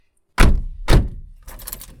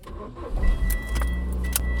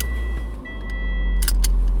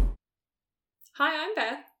I'm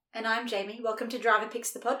Beth. And I'm Jamie. Welcome to Driver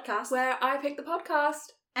Picks the Podcast. Where I pick the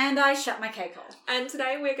podcast. And I shut my cake hole. And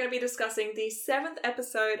today we're going to be discussing the 7th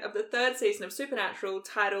episode of the 3rd season of Supernatural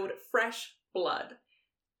titled Fresh Blood.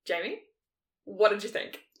 Jamie, what did you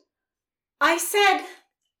think? I said,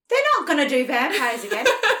 they're not going to do vampires again.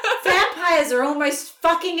 Vampires are almost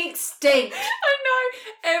fucking extinct. I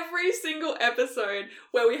know. Every single episode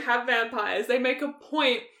where we have vampires, they make a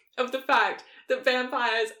point of the fact that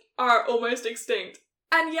vampires are almost extinct.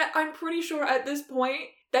 And yet, I'm pretty sure at this point,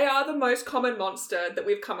 they are the most common monster that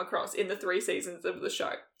we've come across in the 3 seasons of the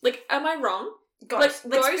show. Like, am I wrong? Ghosts,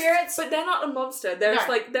 spirits. But they're not a monster. There's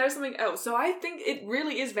No. there's something else. So I think it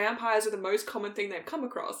really is vampires are the most common thing they've come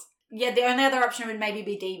across. Yeah, the only other option would maybe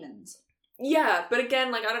be demons. Yeah, but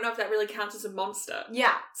again, I don't know if that really counts as a monster.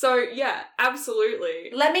 Yeah. So, yeah, absolutely.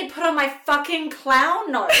 Let me put on my fucking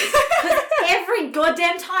clown nose. Because every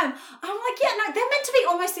goddamn time, I'm like, yeah, no, they're meant to be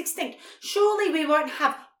almost extinct. Surely we won't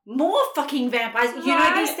have more fucking vampires. You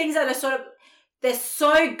know, these things that are they're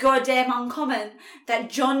so goddamn uncommon that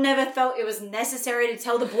John never felt it was necessary to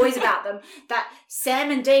tell the boys about them. That Sam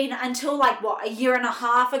and Dean, until a year and a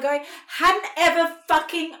half ago, hadn't ever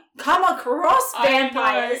fucking come across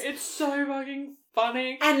vampires. I know, it's so fucking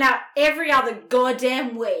funny. And now every other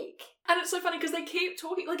goddamn week. And it's so funny because they keep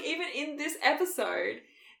talking, even in this episode,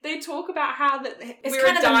 they talk about how that we're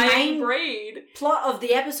kind a of the dying main breed. Plot of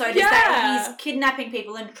the episode is that he's kidnapping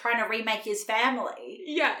people and trying to remake his family.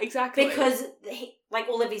 Yeah, exactly. Because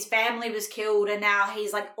all of his family was killed and now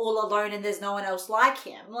he's all alone and there's no one else like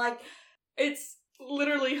him. It's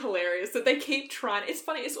literally hilarious that they keep trying. It's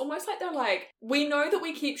funny. It's almost like they're we know that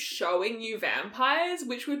we keep showing you vampires,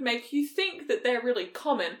 which would make you think that they're really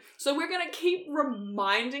common. So we're going to keep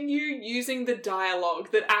reminding you using the dialogue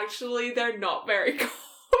that actually they're not very common.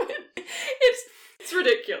 It's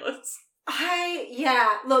ridiculous. I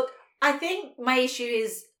think my issue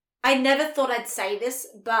is I never thought I'd say this,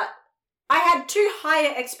 but I had too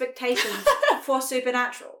high expectations for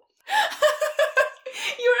Supernatural.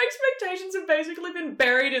 Your expectations have basically been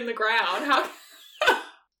buried in the ground. How?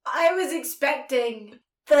 I was expecting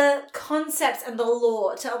the concepts and the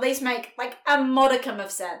lore to at least make a modicum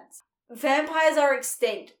of sense. Vampires are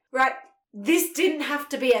extinct, right? This didn't have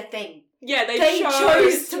to be a thing. Yeah, they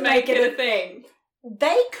chose to make it a thing.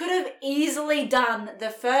 They could have easily done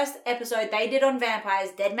the first episode they did on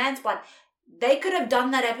vampires, Dead Man's Blood. They could have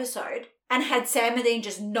done that episode and had Sam and Dean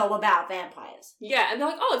just know about vampires. Yeah, and they're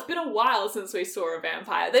like, oh, it's been a while since we saw a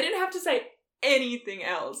vampire. They didn't have to say anything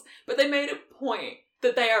else, but they made a point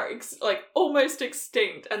that they are almost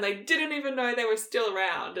extinct and they didn't even know they were still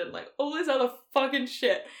around and all this other fucking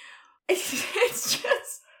shit. It's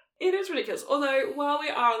just... It is ridiculous. Although, while we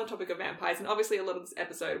are on the topic of vampires, and obviously a lot of this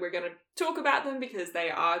episode, we're going to talk about them because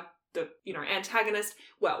they are the, antagonist.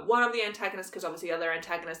 Well, one of the antagonists, because obviously the other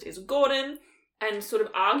antagonist is Gordon, and sort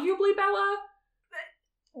of arguably Bella.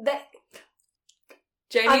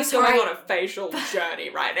 Jamie's going on a facial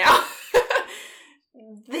journey right now.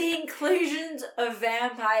 The inclusions of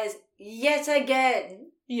vampires, yet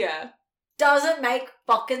again, doesn't make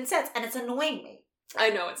fucking sense, and it's annoying me. I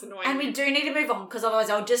know, it's annoying. And we do need to move on, because otherwise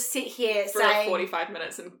I'll just sit here for 45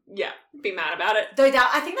 minutes and, be mad about it. Though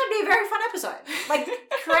I think that'd be a very fun episode.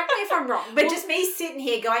 Correct me if I'm wrong, but just me sitting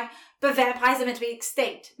here going, but vampires are meant to be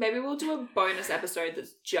extinct. Maybe we'll do a bonus episode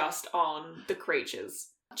that's just on the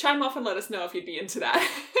creatures. Chime off and let us know if you'd be into that.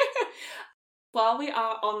 While we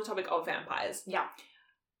are on the topic of vampires. Yeah.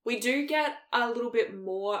 We do get a little bit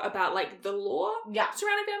more about, the lore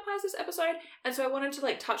surrounding vampires this episode. And so I wanted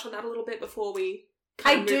to, touch on that a little bit before we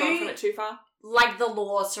move on from it too far. Like the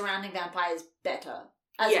lore surrounding vampires better,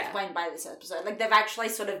 as explained by this episode. They've actually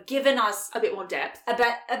sort of given us a bit more depth, a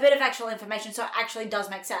bit of actual information, so it actually does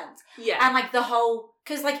make sense. Yeah, and the whole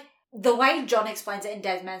because the way John explains it in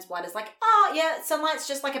Dead Man's Blood is sunlight's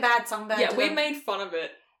just a bad sunburn. Yeah, we made fun of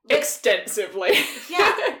it extensively.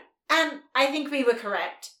 Yeah, and I think we were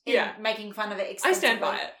correct in making fun of it extensively. I stand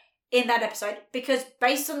by it in that episode because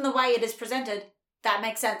based on the way it is presented, that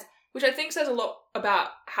makes sense. Which I think says a lot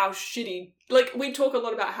about how shitty... we talk a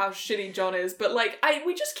lot about how shitty John is, but,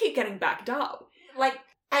 we just keep getting backed up.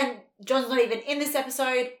 And John's not even in this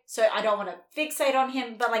episode, so I don't want to fixate on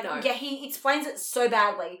him, but, no. He explains it so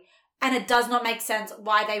badly, and it does not make sense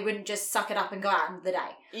why they wouldn't just suck it up and go out into the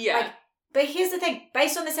day. Yeah. But here's the thing,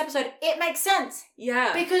 based on this episode, it makes sense.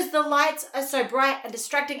 Yeah. Because the lights are so bright and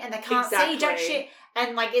distracting, and they can't see jack shit,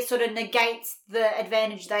 and, it sort of negates the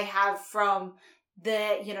advantage they have from...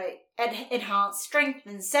 their, you know, enhanced strength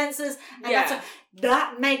and senses. And Yeah.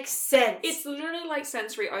 that makes sense. It's literally like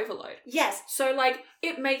sensory overload. Yes. So, like,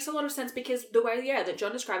 it makes a lot of sense because the way, that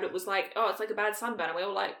John described it was like, oh, it's like a bad sunburn. And we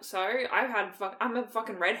were like, so, I'm a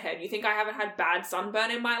fucking redhead. You think I haven't had bad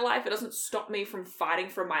sunburn in my life? It doesn't stop me from fighting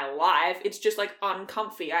for my life. It's just, like,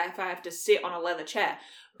 uncomfy if I have to sit on a leather chair.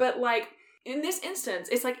 But, like, in this instance,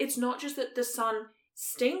 it's like, it's not just that the sun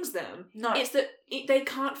stings them. No. It's that they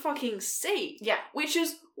can't fucking see. Yeah. Which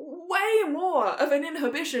is way more of an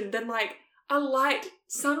inhibition than, like, a light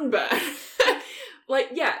sunburn.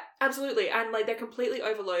 Like, yeah, absolutely. And, like, they're completely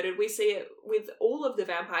overloaded. We see it with all of the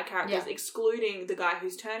vampire characters, excluding the guy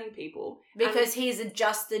who's turning people. Because he's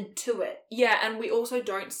adjusted to it. Yeah, and we also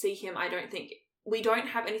don't see him, I don't think... We don't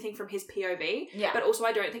have anything from his POV. Yeah. But also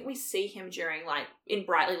I don't think we see him during, like, in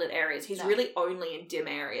brightly lit areas. He's really only in dim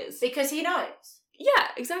areas. Because he knows. Yeah,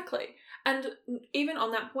 exactly. And even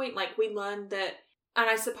on that point, like, we learned that... And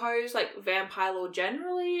I suppose, like, vampire lore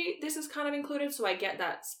generally, this is kind of included, so I get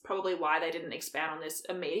that's probably why they didn't expand on this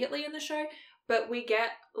immediately in the show. But we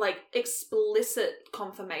get, like, explicit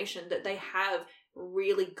confirmation that they have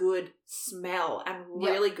really good smell and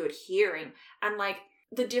really good hearing. And, like,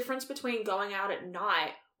 the difference between going out at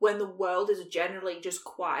night when the world is generally just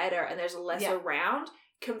quieter and there's less around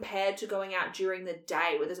compared to going out during the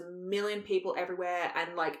day where there's a million people everywhere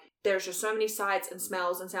and, like, there's just so many sights and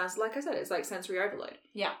smells and sounds. Like I said, it's like sensory overload.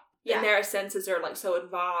 Yeah. And their senses are, like, so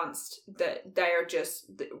advanced that they are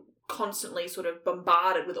just constantly sort of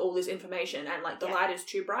bombarded with all this information and, like, the light is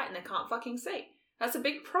too bright and they can't fucking see. That's a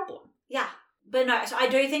big problem. Yeah. But no, so I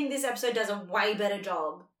do think this episode does a way better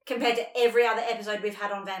job compared to every other episode we've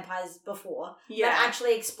had on vampires before. Yeah. But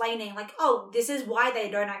actually explaining, like, oh, this is why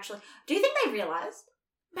they don't actually... Do you think they realised?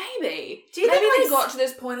 Maybe. Do you Maybe think they got to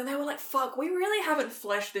this point and they were like, fuck, we really haven't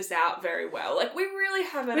fleshed this out very well. Like, we really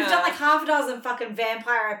haven't... We've done like half a dozen fucking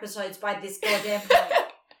vampire episodes by this goddamn point.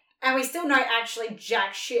 And we still know actually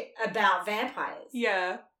jack shit about vampires.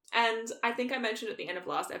 Yeah. And I think I mentioned at the end of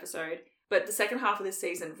last episode, but the second half of this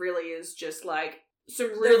season really is just, like,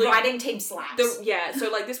 some really... The writing team slaps. So,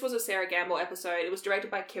 like, this was a Sarah Gamble episode. It was directed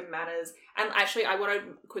by Kim Manners. And actually, I want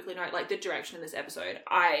to quickly note, like, the direction in this episode.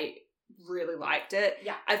 I really liked it.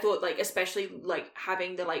 Yeah. I thought, like, especially, like,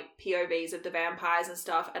 having the, like, POVs of the vampires and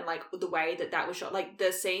stuff and, like, the way that was shot. Like,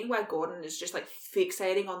 the scene where Gordon is just, like,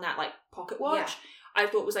 fixating on that, like, pocket watch, I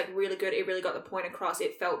thought was, like, really good. It really got the point across.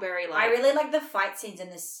 It felt very, like... I really like the fight scenes in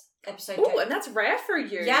this episode too. And that's rare for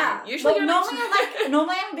you. Yeah. Usually normally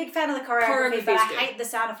I'm a big fan of the choreography, but I hate the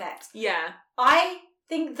sound effects. Yeah. I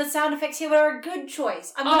think the sound effects here were a good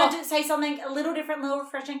choice. I'm going to say something a little different, a little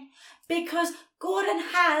refreshing, because Gordon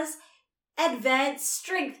has advanced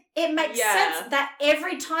strength. It makes sense that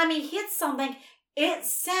every time he hits something, it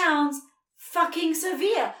sounds fucking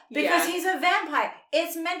severe because he's a vampire.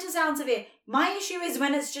 It's meant to sound severe. My issue is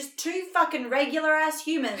when it's just two fucking regular ass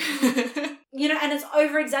humans, you know, and it's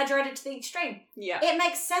over exaggerated to the extreme. Yeah. It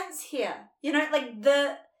makes sense here. You know, like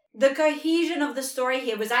the cohesion of the story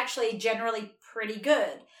here was actually generally pretty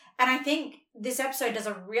good. And I think this episode does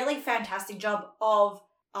a really fantastic job of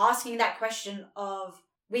asking that question of,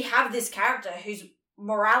 we have this character whose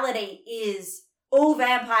morality is all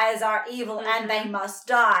vampires are evil and they must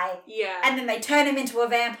die. Yeah. And then they turn him into a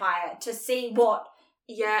vampire to see what...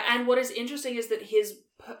 Yeah, and what is interesting is that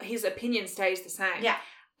his opinion stays the same. Yeah.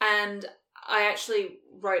 And I actually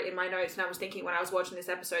wrote in my notes, and I was thinking when I was watching this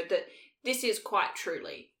episode, that this is quite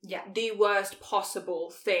truly the worst possible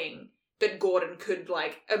thing that Gordon could,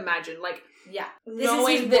 like, imagine. Like,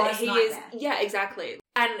 knowing that he is... Yeah, exactly.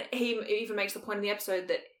 And he even makes the point in the episode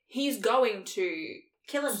that he's going to...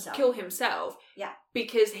 Kill himself. Yeah.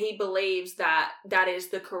 Because he believes that that is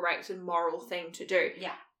the correct and moral thing to do.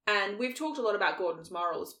 Yeah. And we've talked a lot about Gordon's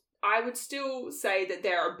morals. I would still say that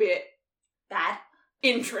they're a bit... bad.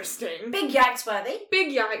 Interesting. Big yikes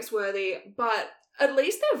worthy, but at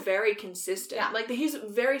least they're very consistent. Yeah. Like, he's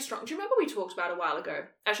very strong. Do you remember we talked about a while ago?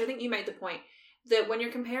 Actually, I think you made the point that when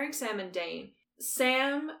you're comparing Sam and Dean,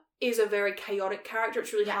 Sam is a very chaotic character.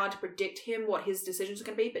 It's really hard to predict him, what his decisions are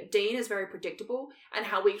going to be, but Dean is very predictable, and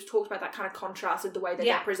how we've talked about that kind of contrasted the way that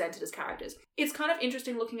they're presented as characters. It's kind of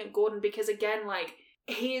interesting looking at Gordon because, again, like,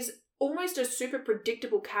 he's almost a super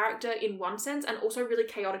predictable character in one sense and also really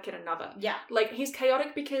chaotic in another. Yeah. Like, he's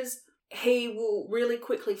chaotic because he will really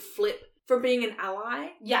quickly flip from being an ally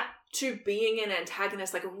to being an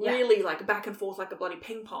antagonist, like, really, like, back and forth like a bloody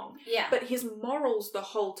ping pong. Yeah. But his morals the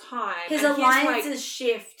whole time... His alliances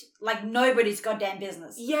shift like nobody's goddamn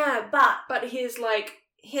business. Yeah, but his, like...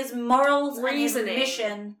 His morals and his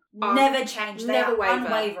mission never change. They are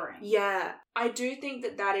unwavering. Yeah. I do think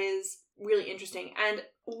that is really interesting. And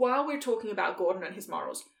while we're talking about Gordon and his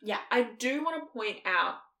morals, I do want to point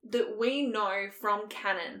out that we know from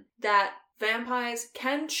canon that vampires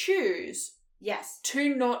can choose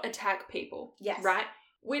to not attack people. Yes. Right?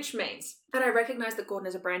 Which means, and I recognise that Gordon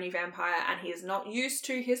is a brand new vampire and he is not used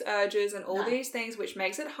to his urges and all these things, which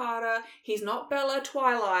makes it harder. He's not Bella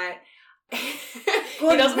Twilight. He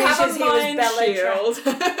doesn't have a mind shield.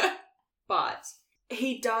 But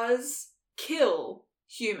he does kill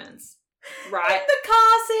humans. Right? In the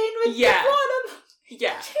car scene with the bottom.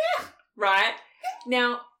 Yeah. Right?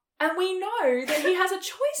 Now, and we know that he has a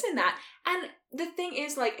choice in that. And the thing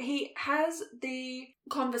is, like, he has the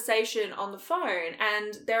conversation on the phone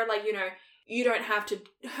and they're like, you know, you don't have to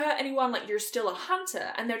hurt anyone, like, you're still a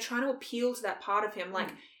hunter. And they're trying to appeal to that part of him, like,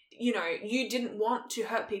 you know, you didn't want to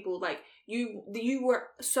hurt people, like, you were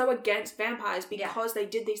so against vampires because they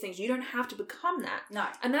did these things. You don't have to become that. No.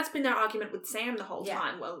 And that's been their argument with Sam the whole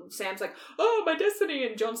time. Well, Sam's like, oh, my destiny.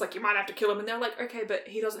 And John's like, you might have to kill him. And they're like, okay, but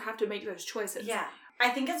he doesn't have to make those choices. Yeah. I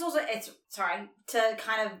think sorry, to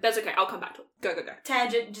kind of... That's okay. I'll come back to it. Go.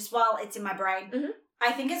 Tangent, just while it's in my brain. Mm-hmm.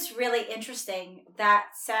 I think it's really interesting that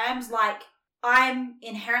Sam's like, I'm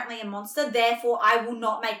inherently a monster, therefore I will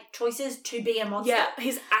not make choices to be a monster. Yeah,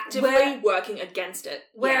 he's actively working against it.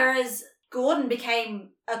 Whereas Gordon became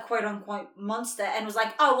a quote-unquote monster and was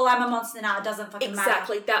like, oh, well, I'm a monster now, it doesn't fucking matter.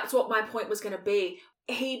 Exactly, that's what my point was going to be.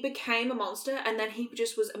 He became a monster and then he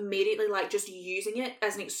just was immediately, like, just using it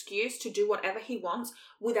as an excuse to do whatever he wants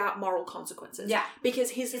without moral consequences. Yeah.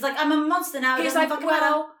 Because he's like, I'm a monster now, it doesn't fucking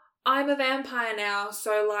matter. I'm a vampire now,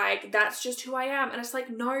 so, like, that's just who I am. And it's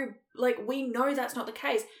like, no, like, we know that's not the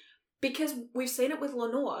case. Because we've seen it with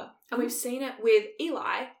Lenore, and we've seen it with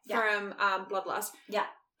Eli from Bloodlust. Yeah.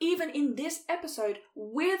 Even in this episode,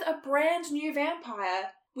 with a brand new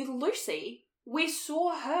vampire, with Lucy, we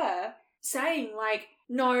saw her saying, like,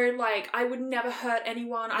 no, like, I would never hurt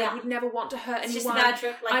anyone. I would never want to hurt anyone. Just a bad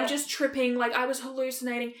trip. Like, I'm just tripping. Like, I was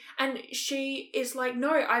hallucinating. And she is like,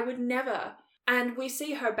 no, I would never. And we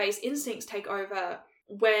see her base instincts take over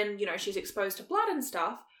when, you know, she's exposed to blood and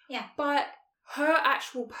stuff. Yeah. But her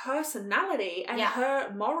actual personality and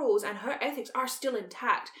her morals and her ethics are still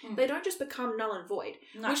intact. They don't just become null and void.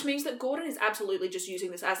 No. Which means that Gordon is absolutely just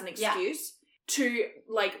using this as an excuse to,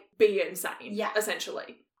 like, be insane,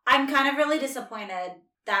 essentially. I'm kind of really disappointed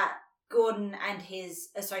that Gordon and his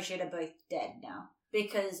associate are both dead now.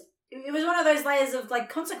 Because it was one of those layers of, like,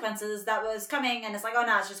 consequences that was coming and it's like, oh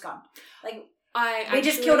no, it's just gone. Like, we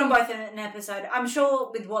just killed them both in an episode. I'm sure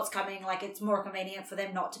with what's coming, like, it's more convenient for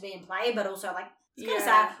them not to be in play, but also, like, it's kind of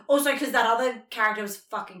sad. Also, because that other character was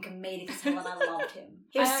fucking comedic as hell and I loved him.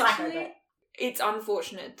 He was psycho, but... It's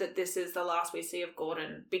unfortunate that this is the last we see of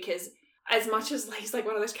Gordon, because as much as, like, he's, like,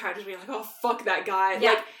 one of those characters where you're like, oh, fuck that guy.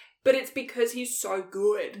 Yeah. Like, but it's because he's so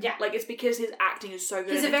good. Yeah. Like, it's because his acting is so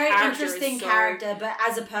good. He's a very interesting character, but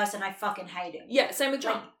as a person, I fucking hate him. Yeah, same with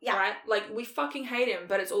John, right? Like, we fucking hate him,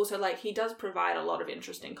 but it's also, like, he does provide a lot of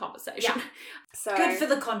interesting conversation. Yeah. So, good for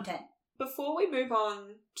the content. Before we move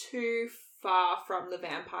on too far from the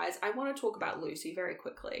vampires, I want to talk about Lucy very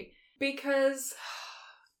quickly. Because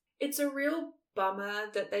it's a real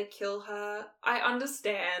bummer that they kill her. I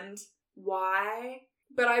understand why...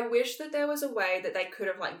 But I wish that there was a way that they could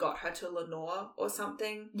have, like, got her to Lenore or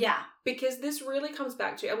something. Yeah. Because this really comes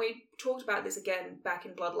back to, and we talked about this again back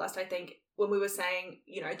in Bloodlust, I think, when we were saying,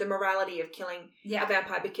 you know, the morality of killing a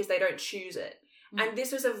vampire because they don't choose it. And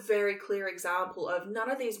this was a very clear example of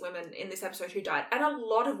none of these women in this episode who died, and a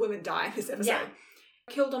lot of women die in this episode,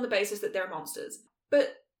 killed on the basis that they're monsters.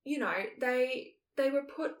 But, you know, they were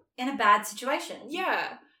put... in a bad situation.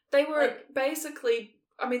 Yeah. They were basically...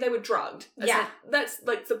 I mean, they were drugged. That's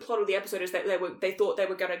like the plot of the episode is that they thought they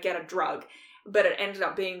were going to get a drug, but it ended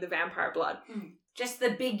up being the vampire blood. Just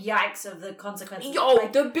the big yikes of the consequences.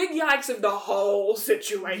 The big yikes of the whole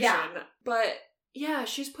situation. Yeah. But yeah,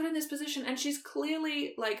 she's put in this position and she's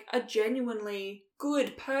clearly like a genuinely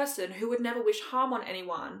good person who would never wish harm on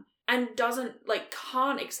anyone and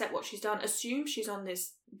can't accept what she's done, assumes she's on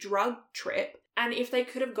this drug trip. And if they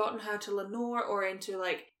could have gotten her to Lenore or into,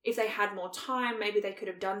 like, if they had more time, maybe they could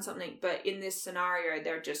have done something. But in this scenario,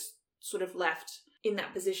 they're just sort of left in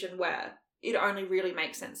that position where it only really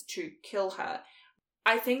makes sense to kill her.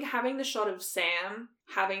 I think having the shot of Sam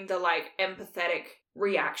having the, like, empathetic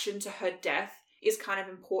reaction to her death is kind of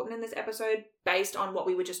important in this episode based on what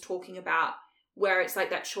we were just talking about, where it's like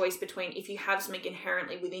that choice between if you have something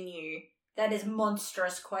inherently within you that is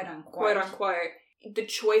monstrous, quote unquote. Quote unquote. The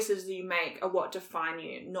choices you make are what define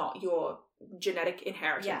you, not your genetic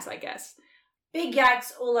inheritance, I guess. big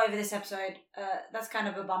yikes all over this episode. That's kind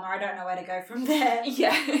of a bummer. I don't know where to go from there.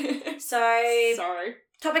 Yeah. So, Sorry.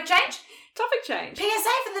 topic change? Topic change. PSA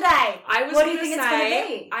for the day. I was What do you going think to it's gonna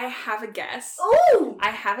say, be? I have a guess. Ooh! I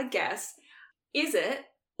have a guess. Is it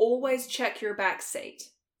always check your back seat?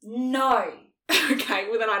 No. Okay,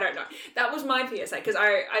 well then I don't know. That was my PSA, because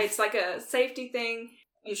it's like a safety thing.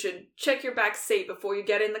 You should check your back seat before you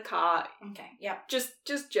get in the car. Okay, yep. Just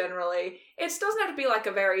generally. It doesn't have to be like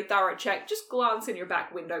a very thorough check. Just glance in your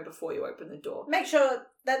back window before you open the door. Make sure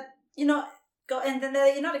that you're not and then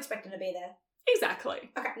you're not expecting to be there.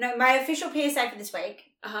 Exactly. Okay, no, my official PSA for this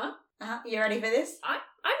week. Uh-huh. You ready for this?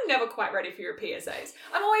 I'm never quite ready for your PSAs.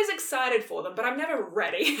 I'm always excited for them, but I'm never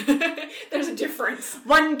ready. There's a difference.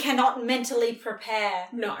 One cannot mentally prepare.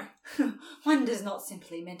 No. One does not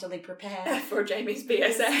simply mentally prepare. For Jamie's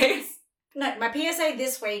PSA. No, my PSA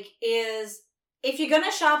this week is, if you're going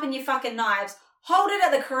to sharpen your fucking knives, hold it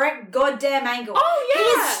at the correct goddamn angle. Oh, yeah.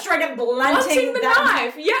 He is straight up blunting the that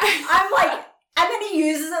knife. Yeah. I'm like, and then he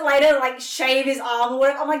uses it later to like shave his arm or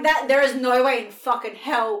whatever. I'm like, that there is no way in fucking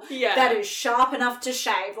hell Yeah. that is sharp enough to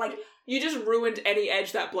shave. Like, You just ruined any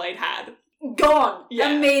edge that blade had. gone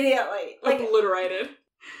Yeah. immediately. Like, Obliterated.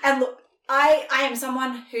 and look, I am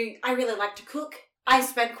someone who, I really like to cook. I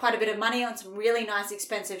spent quite a bit of money on some really nice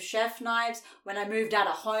expensive chef knives when I moved out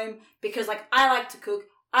of home because like I like to cook.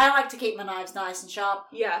 I like to keep my knives nice and sharp.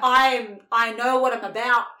 Yeah. I know what I'm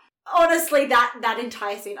about. Honestly, that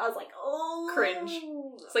entire scene, I was like, oh. Cringe.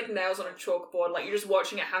 It's like nails on a chalkboard. Like, you're just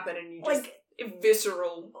watching it happen and you just... Like,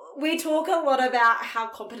 visceral. we talk a lot about how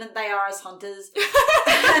competent they are as hunters.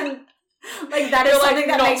 And, like, that is You're something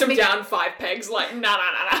that knocked makes them me... down 5 pegs. Like, nah.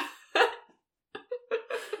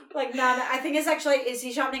 Like, no, I think it's actually... Is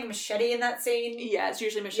he sharpening a machete in that scene? Yeah, it's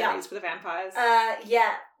usually machetes for the vampires.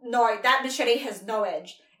 Yeah. No, that machete has no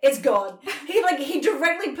edge. It's gone. He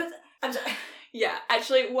directly puts... I'm sorry. Yeah,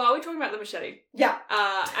 actually, while we're talking about the machete, Yeah.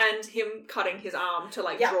 and him cutting his arm to,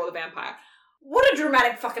 like, Yeah. draw the vampire. What a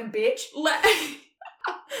dramatic fucking bitch.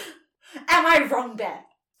 Am I wrong, Beth?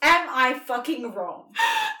 Am I fucking wrong?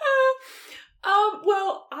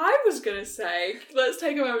 Well, I was gonna say, let's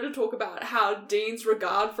take a moment to talk about how Dean's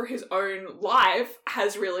regard for his own life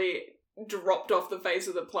has really dropped off the face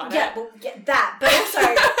of the planet. Yeah, well, get that. But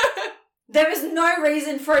also, there is no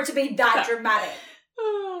reason for it to be that dramatic.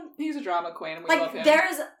 He's a drama queen and we love him. Like, there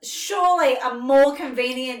is surely a more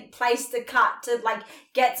convenient place to cut to, like,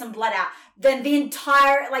 get some blood out than the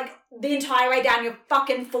entire way down your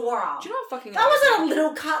fucking forearm. Do you know what fucking That wasn't a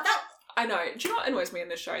little cut. I know. Do you know what annoys me in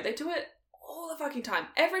this show? They do it all the fucking time.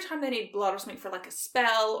 Every time they need blood or something for, like, a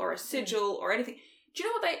spell or a sigil or anything. Do you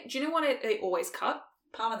know what they always cut?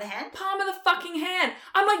 Palm of the hand? Palm of the fucking hand.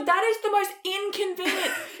 I'm like, that is the most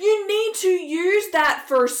inconvenient. You need to use that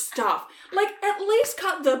for stuff. Like, at least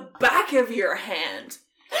cut the back of your hand.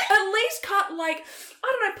 At least cut, like,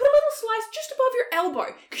 I don't know, put a little slice just above your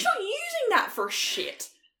elbow. Because you're not using that for shit.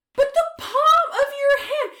 But the palm of your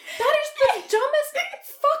hand, that is the dumbest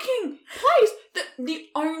fucking place. The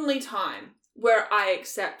only time where I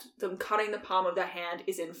accept them cutting the palm of the hand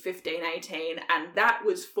is in 1518, and that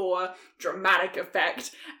was for dramatic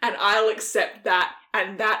effect, and I'll accept that,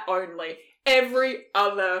 and that only. Every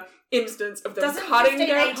other instance of them Doesn't cutting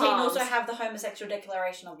their 1518 palms... also have the homosexual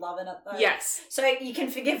declaration of love in it, though? Yes. So you can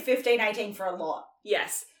forgive 1518 for a lot.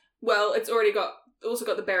 Yes. Well, it's also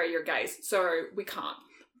got the bury your gays, so we can't.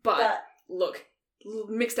 But look...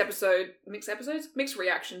 Mixed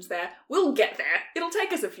reactions there. We'll get there. It'll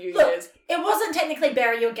take us a few years. It wasn't technically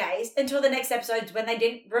bury your gays until the next episodes when they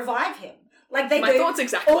didn't revive him. Like they My do thoughts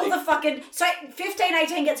exactly. all the fucking... So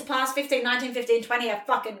 1518 gets past 1519, 1520 are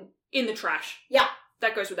fucking... In the trash. Yeah.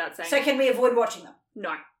 That goes without saying. So can we avoid watching them?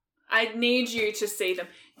 No. I need you to see them.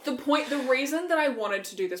 The reason that I wanted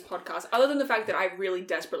to do this podcast, other than the fact that I really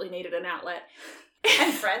desperately needed an outlet...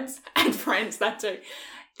 And friends. And friends, that too.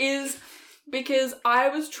 Is... because I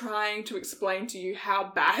was trying to explain to you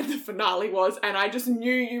how bad the finale was, and I just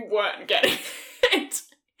knew you weren't getting it.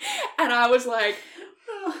 And I was like,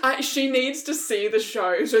 she needs to see the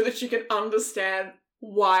show so that she can understand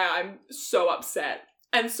why I'm so upset.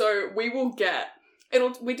 And so we will get...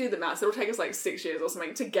 we do the maths, it'll take us like 6 years or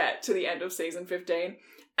something to get to the end of season 15,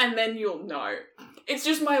 and then you'll know. It's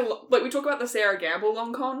just we talk about the Sarah Gamble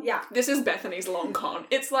long con. Yeah. This is Bethany's long con.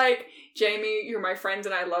 It's like, Jamie, you're my friend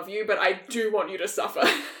and I love you, but I do want you to suffer.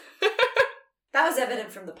 That was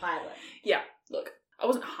evident from the pilot. Yeah, look, I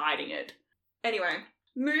wasn't hiding it. Anyway,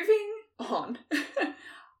 moving on.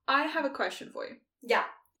 I have a question for you. Yeah.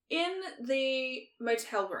 In the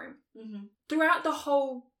motel room, Mm-hmm. throughout the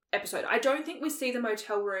whole episode, I don't think we see the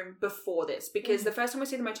motel room before this, because the first time we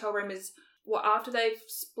see the motel room is What, after they've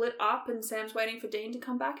split up and Sam's waiting for Dean to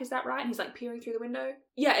come back? Is that right? And he's like peering through the window?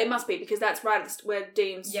 Yeah, it must be, because that's right where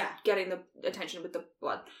Dean's getting the attention with the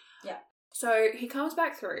blood. Yeah. So he comes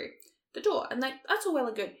back through the door and that's all well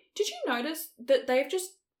and good. Did you notice that they've just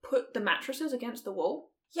put the mattresses against the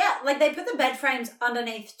wall? Yeah, like they put the bed frames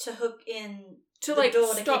underneath to hook in to the like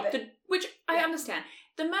door stop to keep it. which I understand.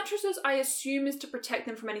 The mattresses I assume is to protect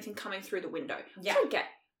them from anything coming through the window. Yeah. Which I get.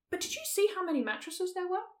 But did you see how many mattresses there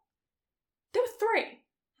were? There were 3.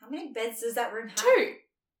 How many beds does that room have? 2.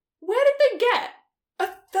 Where did they get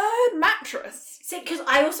a 3rd mattress? See, because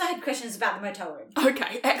I also had questions about the motel room.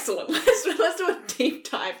 Okay, excellent. Let's do a deep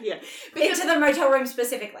dive here. Into the motel room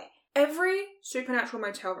specifically. Every supernatural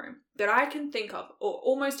motel room that I can think of, or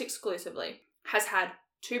almost exclusively, has had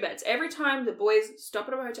 2 beds. Every time the boys stop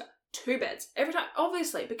at a motel, 2 beds. Every time,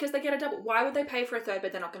 obviously, because they get a double. Why would they pay for a 3rd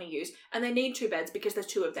bed they're not going to use? And they need 2 beds because there's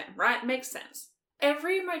 2 of them, right? Makes sense.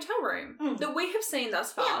 Every motel room that we have seen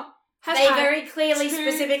thus far has they had very clearly, 2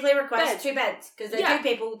 specifically request beds. 2 beds because they're 2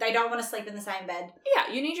 people. They don't want to sleep in the same bed.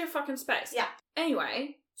 Yeah, you need your fucking space. Yeah.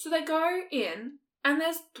 Anyway, so they go in and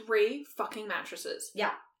there's 3 fucking mattresses.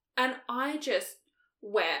 Yeah. And I just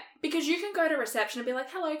wear, because you can go to reception and be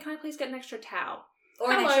like, hello, can I please get an extra towel?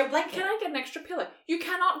 Or an extra blanket. Can I get an extra pillow? You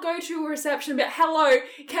cannot go to a reception and be like, hello,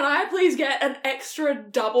 can I please get an extra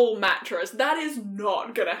double mattress? That is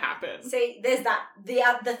not going to happen. See, there's that.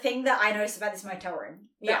 The thing that I noticed about this motel room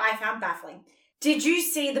that I found baffling. Did you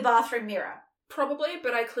see the bathroom mirror? Probably,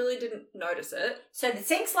 but I clearly didn't notice it. So the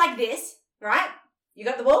sink's like this, right? You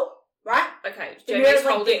got the wall, right? Okay, The Jamie's mirror's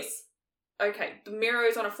like holding. this. Okay, the mirror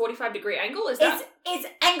is on a 45-degree angle, is that? It's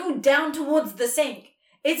angled down towards the sink.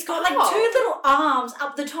 It's got like 2 little arms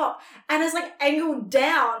up the top and it's like angled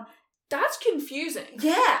down. That's confusing.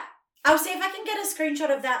 Yeah. I'll see if I can get a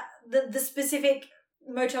screenshot of that, the specific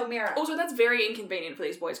motel mirror. Also, that's very inconvenient for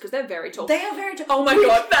these boys because they're very tall. They are very tall. Oh my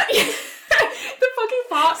god, that the fucking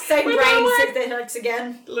part. Same where brain they're synthetics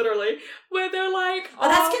again. Literally. Where they're like, Oh,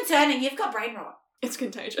 that's concerning. You've got brain rot. It's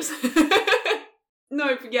contagious.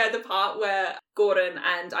 No, yeah, the part where Gordon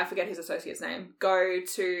and I forget his associate's name go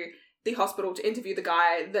to the hospital to interview the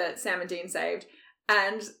guy that Sam and Dean saved,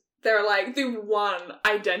 and they're like, the one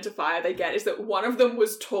identifier they get is that one of them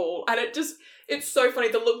was tall, and it's so funny,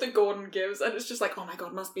 the look that Gordon gives, and it's just like, oh my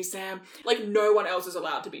god, must be Sam. Like, no one else is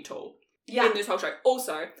allowed to be tall in this whole show.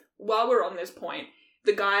 Also, while we're on this point,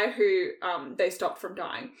 the guy who they stopped from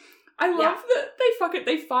dying, I love that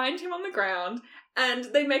they find him on the ground, and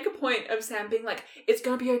they make a point of Sam being like, it's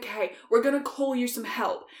gonna be okay, we're gonna call you some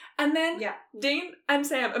help. And then Dean and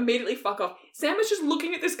Sam immediately fuck off. Sam is just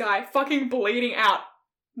looking at this guy fucking bleeding out,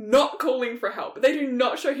 not calling for help. They do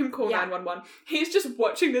not show him call 911. He's just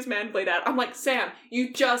watching this man bleed out. I'm like, Sam,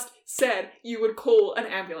 you just said you would call an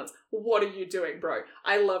ambulance. What are you doing, bro?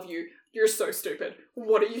 I love you. You're so stupid.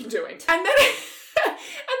 What are you doing? And then and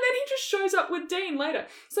then he just shows up with Dean later.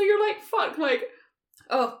 So you're like, fuck, like,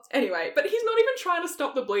 oh, anyway. But he's not even trying to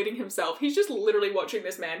stop the bleeding himself. He's just literally watching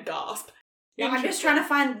this man gasp. Yeah, I'm just trying to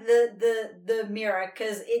find the mirror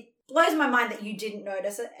because it blows my mind that you didn't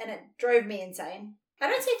notice it and it drove me insane. I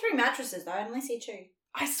don't see 3 mattresses though, I only see 2.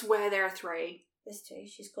 I swear there are 3. There's 2.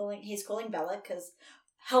 He's calling Bella because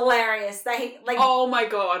hilarious. They like. Oh my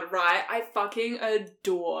god, right? I fucking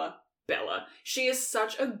adore Bella. She is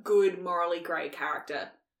such a good morally grey character.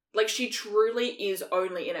 Like, she truly is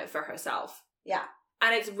only in it for herself. Yeah.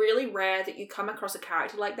 And it's really rare that you come across a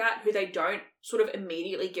character like that who they don't sort of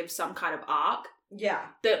immediately give some kind of arc. Yeah.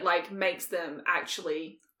 That, like, makes them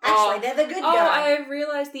actually... they're the good guy. Oh, I have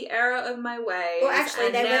realised the error of my ways. Well, actually,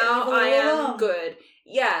 and they now were I am along. good.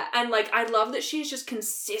 Yeah, and, like, I love that she's just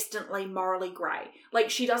consistently morally grey. Like,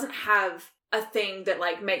 she doesn't have a thing that,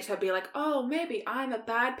 like, makes her be like, oh, maybe I'm a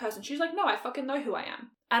bad person. She's like, no, I fucking know who I am.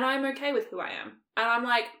 And I'm okay with who I am. And I'm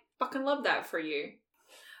like, fucking love that for you.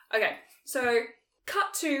 Okay, so...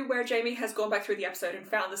 Cut to where Jamie has gone back through the episode and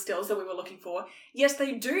found the stills that we were looking for. Yes,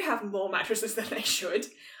 they do have more mattresses than they should.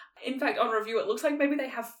 In fact, on review, it looks like maybe they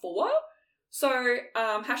have 4. So,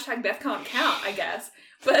 hashtag Beth can't count, I guess.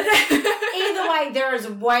 But either way, there is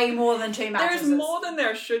way more than 2 mattresses. There's more than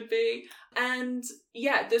there should be. And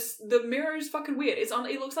yeah, the mirror is fucking weird. It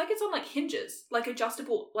looks like it's on like hinges, like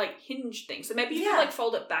adjustable, like hinge things. So maybe you can like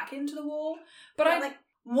fold it back into the wall. But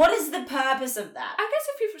what is the purpose of that? I guess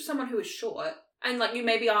if you're someone who is short, and, like, you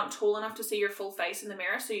maybe aren't tall enough to see your full face in the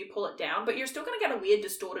mirror, so you pull it down, but you're still going to get a weird,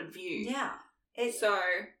 distorted view. Yeah. It's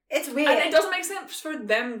weird. And it doesn't make sense for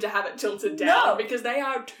them to have it tilted down, because they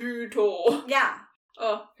are too tall. Yeah.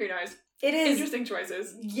 Oh, who knows? It is. Interesting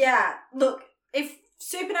choices. Yeah. Look, if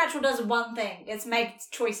Supernatural does one thing, it's make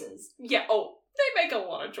choices. Yeah, they make a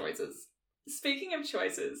lot of choices. Speaking of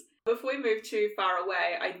choices, Before we move too far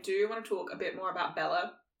away, I do want to talk a bit more about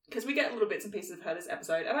Bella, because we get little bits and pieces of her this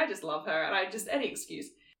episode, and I just love her, and any excuse.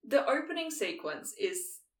 The opening sequence is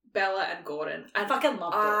Bella and Gordon. And I fucking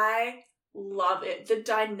loved it. I love it. The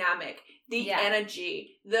dynamic, the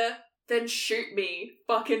energy, the then shoot me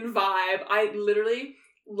fucking vibe. I literally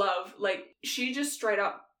love, like, she just straight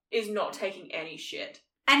up is not taking any shit.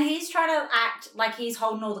 And he's trying to act like he's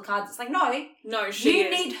holding all the cards. It's like, no, she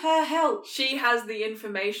need her help. She has the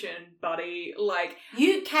information, buddy. Like,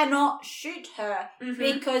 you cannot shoot her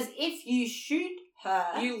because if you shoot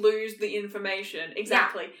her, you lose the information.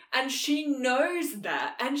 Exactly. Yeah. And she knows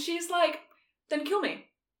that. And she's like, then kill me.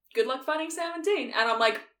 Good luck finding Sam and Dean. And I'm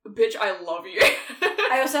like, bitch, I love you.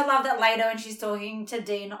 I also love that later when she's talking to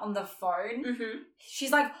Dean on the phone,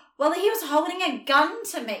 she's like, well, he was holding a gun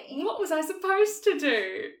to me. What was I supposed to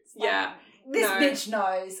do? Yeah. This bitch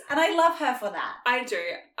knows. And I love her for that. I do.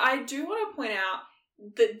 I do want to point out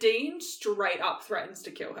that Dean straight up threatens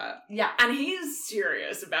to kill her. Yeah. And he is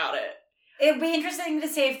serious about it. It'd be interesting to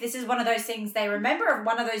see if this is one of those things they remember or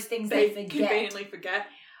one of those things they forget. Conveniently forget.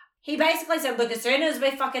 He basically said, look, as soon as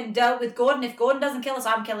we fucking dealt with Gordon, if Gordon doesn't kill us,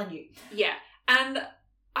 I'm killing you. Yeah. And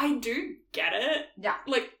I do get it. Yeah.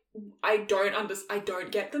 Like, I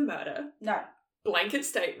don't get the murder. No. Blanket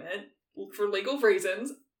statement. For legal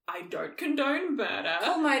reasons, I don't condone murder.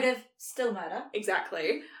 Full motive, still murder.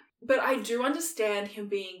 Exactly. But I do understand him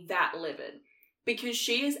being that livid. Because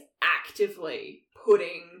she is actively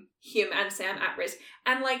putting him and Sam at risk.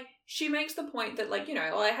 And, like, she makes the point that, like, you know,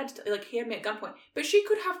 well, I had to, like, he had me at gunpoint. But she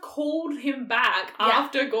could have called him back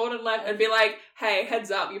after Gordon left and be like, hey,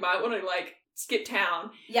 heads up, you might want to, like, skip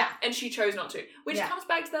town. Yeah. And she chose not to. Which comes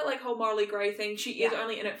back to that, like, whole morally grey thing. She is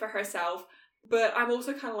only in it for herself. But I'm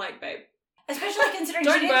also kind of like, babe. Especially considering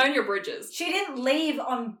don't burn your bridges. She didn't leave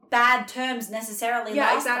on bad terms necessarily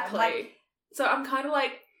last time. Like, so I'm kind of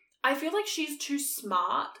like, I feel like she's too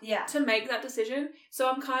smart to make that decision. So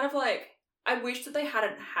I'm kind of like, I wish that they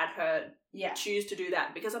hadn't had her choose to do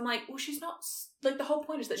that. Because I'm like, well, she's not... Like, the whole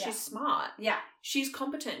point is that she's smart. Yeah. She's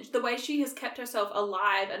competent. The way she has kept herself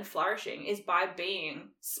alive and flourishing is by being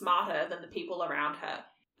smarter than the people around her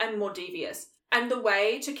and more devious. And the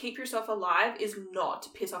way to keep yourself alive is not to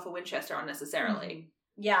piss off a Winchester unnecessarily.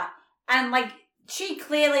 Yeah. And, like, she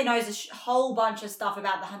clearly knows a whole bunch of stuff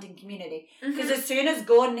about the hunting community. Because as soon as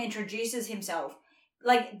Gordon introduces himself,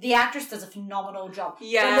 like, the actress does a phenomenal job.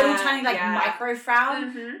 Yeah. The little tiny, like, micro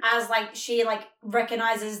frown as, like, she, like,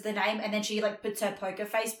 recognizes the name and then she, like, puts her poker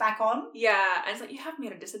face back on. Yeah. And it's like, you have me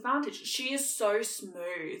at a disadvantage. She is so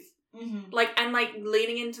smooth. Like, and, like,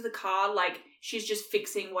 leaning into the car, like, she's just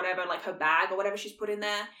fixing whatever, like, her bag or whatever she's put in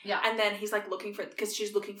there. Yeah. And then he's, like, looking for it because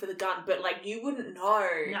she's looking for the gun. But, like, you wouldn't know.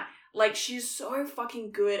 No. Like, she's so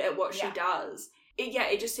fucking good at what she does.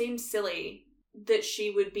 It just seems silly that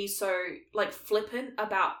she would be so, like, flippant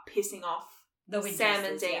about pissing off Sam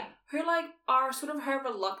and Dean, who, like, are sort of her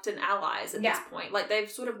reluctant allies at this point. Like, they've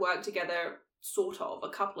sort of worked together, sort of, a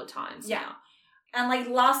couple of times now. And, like,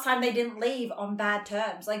 last time they didn't leave on bad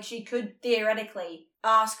terms. Like, she could theoretically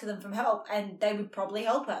ask them for help and they would probably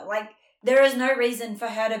help her. Like, there is no reason for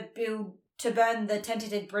her to burn the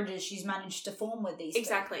tentative bridges she's managed to form with these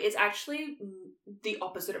Exactly. It's actually the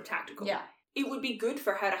opposite of tactical. Yeah. It would be good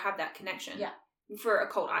for her to have that connection. Yeah. For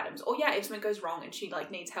occult items. Or, if something goes wrong and she,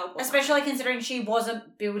 like, needs help or especially something. considering she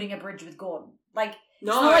wasn't building a bridge with Gordon. Like,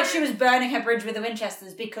 no. It's not like she was burning her bridge with the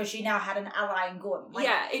Winchesters because she now had an ally in Gordon. Like,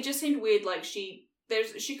 yeah, it just seemed weird. Like, she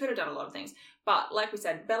could have done a lot of things. But, like we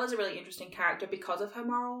said, Bella's a really interesting character because of her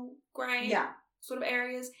moral grey sort of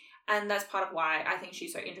areas. And that's part of why I think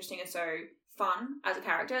she's so interesting and so fun as a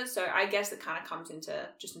character. So I guess it kind of comes into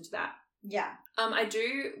that. Yeah. I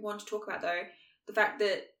do want to talk about, though, the fact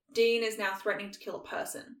that Dean is now threatening to kill a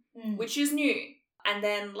person, which is new. And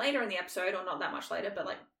then later in the episode, or not that much later, but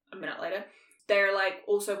like a minute later, they're like,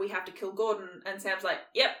 also, we have to kill Gordon. And Sam's like,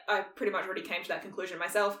 yep, I pretty much already came to that conclusion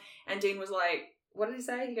myself. And Dean was like, what did he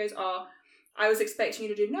say? He goes, oh, I was expecting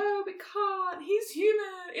you to do, no, we can't. He's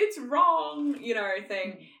human. It's wrong,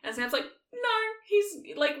 thing. And Sam's like, no,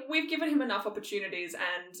 he's, like, we've given him enough opportunities.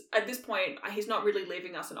 And at this point, he's not really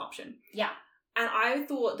leaving us an option. Yeah. And I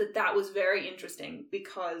thought that was very interesting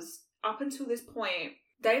because up until this point,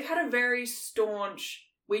 they've had a very staunch,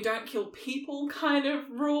 we don't kill people kind of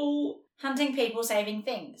rule. Hunting people, saving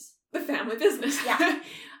things. The family business. Yeah.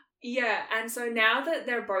 Yeah, and so now that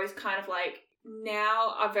they're both kind of like,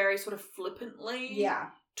 now are very sort of flippantly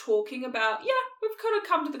talking about, we've kind of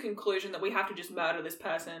come to the conclusion that we have to just murder this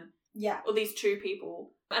person. Yeah. Or these two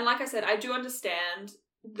people. And like I said, I do understand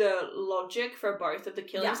the logic for both of the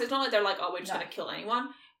killings. It's not like they're like, oh, we're just going to kill anyone.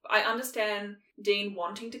 I understand Dean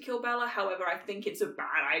wanting to kill Bella, however, I think it's a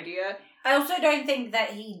bad idea. I also don't think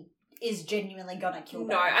that he is genuinely gonna kill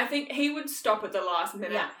Bella. No, I think he would stop at the last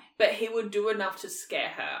minute, Yeah. but he would do enough to scare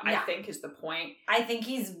her, I Yeah. think is the point. I think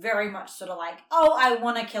he's very much sort of like, oh, I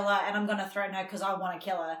want to kill her and I'm going to threaten her because I want to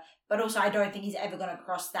kill her. But also I don't think he's ever going to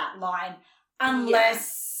cross that line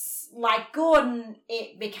unless, like Gordon,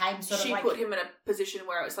 it became sort of She like... put him in a position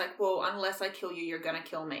where it was like, well, unless I kill you, you're going to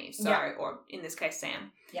kill me. So, Yeah. or in this case,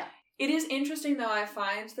 Sam. Yeah. It is interesting, though, I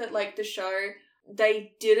find that, like, the show,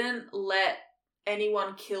 they didn't let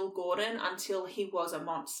anyone kill Gordon until he was a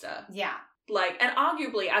monster. Yeah. Like, and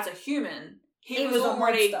arguably, as a human, he was a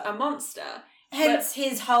already monster. a monster. Hence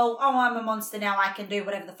his whole, oh, I'm a monster now, I can do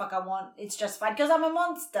whatever the fuck I want. It's justified because I'm a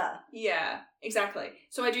monster. Yeah, exactly.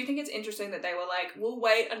 So I do think it's interesting that they were like, we'll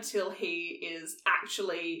wait until he is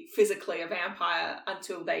actually physically a vampire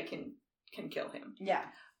until they can kill him. Yeah.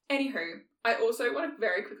 Anywho, I also want to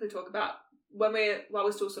very quickly talk about while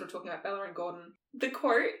we're still sort of talking about Bella and Gordon, the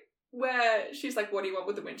quote where she's like, what do you want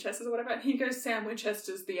with the Winchesters or whatever? And he goes, Sam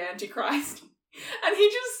Winchester's the Antichrist. And he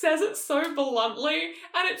just says it so bluntly,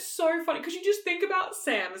 and it's so funny, because you just think about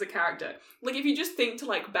Sam as a character. Like, if you just think to,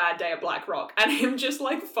 like, Bad Day at Black Rock, and him just,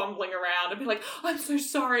 like, fumbling around and be like, I'm so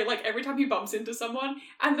sorry, like, every time he bumps into someone,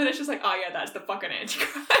 and then it's just like, oh yeah, that's the fucking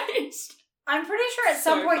Antichrist. I'm pretty sure at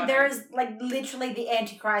some So point funny. there is, like, literally the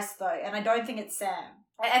Antichrist, though, and I don't think it's Sam.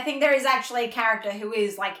 I think there is actually a character who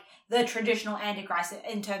is, like, the traditional Antichrist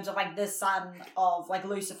in terms of, like, the son of, like,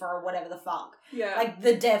 Lucifer or whatever the fuck. Yeah. Like,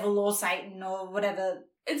 the devil or Satan or whatever.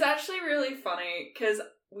 It's actually really funny, because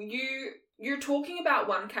you're talking about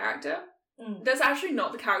one character. Mm. That's actually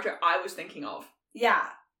not the character I was thinking of. Yeah.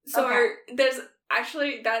 So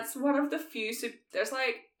Okay. that's one of the few, there's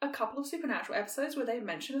like a couple of Supernatural episodes where they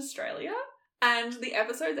mention Australia. And the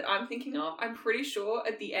episode that I'm thinking of, I'm pretty sure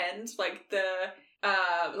at the end, like the,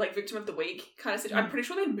 like Victim of the Week kind of situation, I'm pretty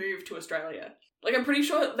sure they moved to Australia. Like, I'm pretty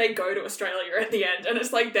sure they go to Australia at the end, and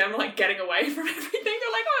it's like them, like, getting away from everything. They're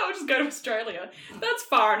like, oh, I'll just go to Australia. That's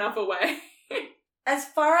far enough away. As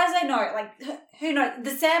far as I know, like, who knows?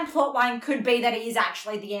 The Sam plotline could be that he is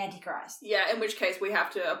actually the Antichrist. Yeah, in which case we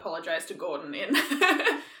have to apologise to Gordon in.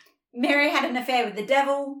 Mary had an affair with the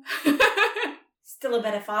devil. Still a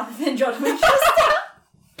better father than John Winchester.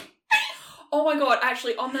 Oh my god,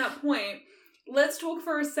 actually, on that point, let's talk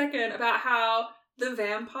for a second about how the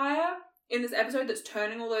vampire in this episode that's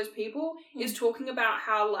turning all those people is talking about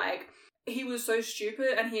how, like, he was so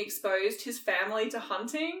stupid and he exposed his family to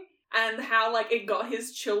hunting and how, like, it got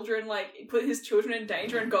his children, like, it put his children in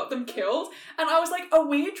danger and got them killed. And I was like, are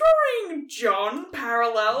we drawing John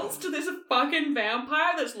parallels to this fucking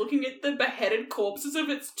vampire that's looking at the beheaded corpses of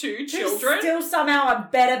its two children? Who's still somehow a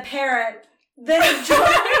better parent than John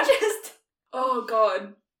Winchester. Oh,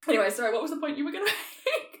 God. Anyway, sorry, what was the point you were going to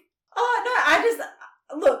make? Oh,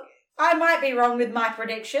 no, look, I might be wrong with my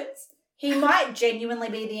predictions. He might genuinely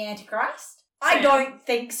be the Antichrist. I Sam. don't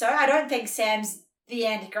think so. I don't think Sam's the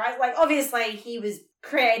Antichrist. Like, obviously, he was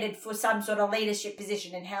created for some sort of leadership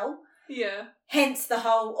position in hell. Yeah. Hence the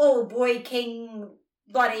whole, oh, boy, king,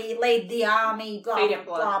 bloody, lead the army, blah, Feed him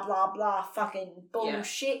blah, blood. blah, blah, fucking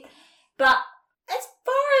bullshit. But as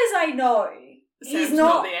far as I know, Sam's he's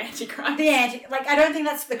not the Antichrist. like, I don't think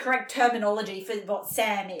that's the correct terminology for what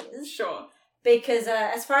Sam is. Sure. Because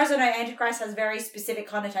as far as I know, Antichrist has very specific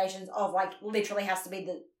connotations of, like, literally has to be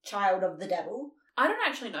the child of the devil. I don't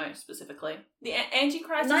actually know specifically. The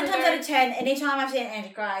Antichrist 9 is times very- out of 10, anytime I've seen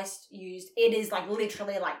Antichrist used, it is, like,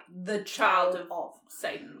 literally, like, the child of.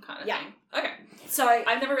 Satan kind of Yeah. thing. Okay. So,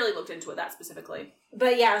 I've never really looked into it that specifically.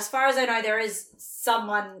 but yeah, as far as I know, there is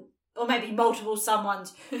someone, or maybe multiple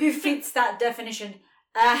someones, who fits that definition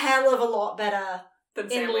a hell of a lot better Than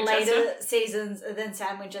in Sam Winchester. later seasons than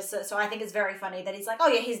Sam Winchester. So I think it's very funny that he's like, oh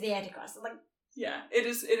yeah, he's the Antichrist. I'm like, Yeah, it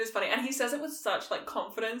is funny. And he says it with such, like,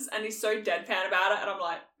 confidence, and he's so deadpan about it, and I'm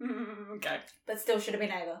like, okay. but still should have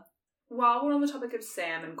been Ava. While we're on the topic of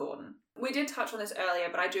Sam and Gordon, we did touch on this earlier,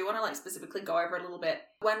 but I do want to, like, specifically go over it a little bit.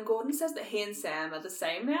 When Gordon says that he and Sam are the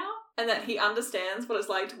same now, and that he understands what it's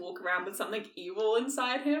like to walk around with something evil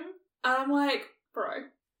inside him, and I'm like, bro.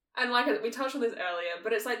 And, like, we touched on this earlier,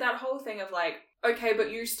 but it's like that whole thing of, like, okay,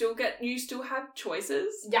 but you still have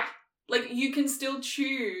choices. Yeah. Like, you can still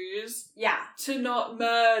choose Yeah. to not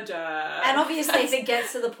murder. And obviously if it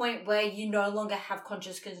gets to the point where you no longer have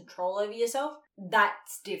conscious control over yourself,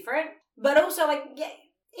 that's different. But also, like, yeah,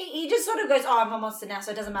 he just sort of goes, oh, I'm a monster now,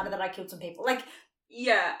 so it doesn't matter that I killed some people. Like,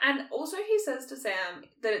 Yeah, and also he says to Sam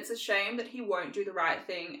that it's a shame that he won't do the right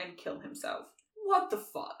thing and kill himself. What the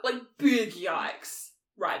fuck? Like, big yikes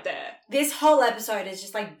right there. this whole episode is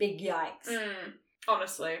just like big yikes.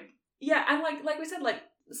 Honestly. Yeah, and like we said, like,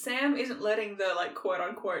 Sam isn't letting the, like,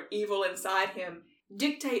 quote-unquote evil inside him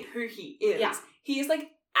dictate who he is. Yeah. He is, like,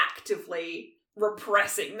 actively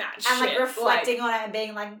repressing that And, shit. like, reflecting on it and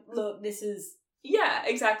being like, look, this is... Yeah,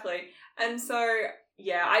 exactly. And so,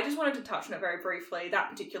 yeah, I just wanted to touch on it very briefly, that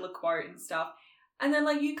particular quote and stuff. And then,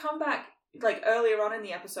 like, you come back, like, earlier on in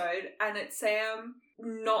the episode, and it's Sam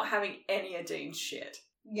not having any of Dean's shit.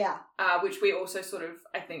 Yeah. Which we also sort of,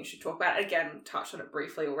 I think, should talk about. Again, touched on it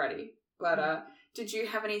briefly already. But did you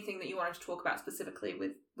have anything that you wanted to talk about specifically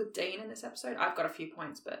with Dean in this episode? I've got a few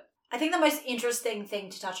points, but... I think the most interesting thing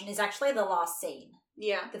to touch on is actually the last scene.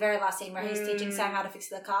 Yeah. The very last scene where he's teaching Sam how to fix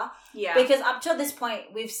the car. Yeah. Because up till this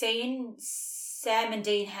point, we've seen Sam and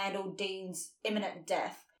Dean handle Dean's imminent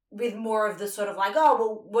death with more of the sort of like, oh,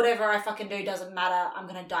 well, whatever I fucking do doesn't matter. I'm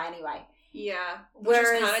going to die anyway. Yeah.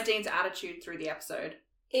 Whereas, which is kind of Dean's attitude through the episode.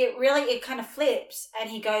 It kind of flips and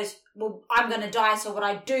he goes, well, I'm going to die, so what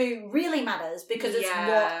I do really matters because it's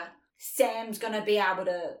what Sam's going to be able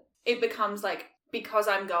to... It becomes like, because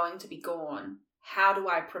I'm going to be gone, how do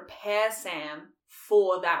I prepare Sam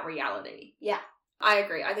for that reality? Yeah. I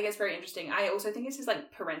agree. I think it's very interesting. I also think it's his,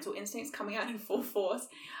 like, parental instincts coming out in full force.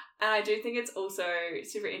 And I do think it's also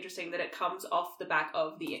super interesting that it comes off the back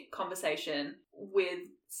of the conversation with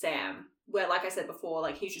Sam, where, like I said before,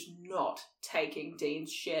 like, he's just not taking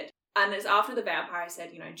Dean's shit. And it's after the vampire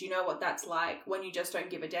said, you know, do you know what that's like when you just don't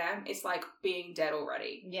give a damn? It's like being dead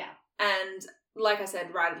already. Yeah. And like I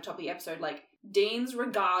said right at the top of the episode, like, Dean's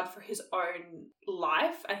regard for his own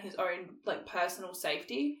life and his own, like, personal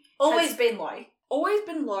safety always been low. Always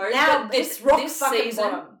been low. Now but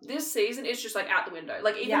this season is just, like, out the window.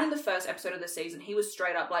 Like, even in the first episode of the season, he was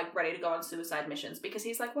straight up, like, ready to go on suicide missions because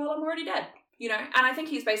he's like, well, I'm already dead, you know? And I think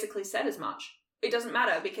he's basically said as much. It doesn't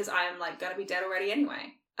matter because I'm, like, gonna be dead already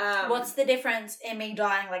anyway. What's the difference in me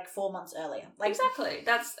dying, like, 4 months earlier? Like, exactly.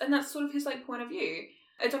 That's sort of his, like, point of view.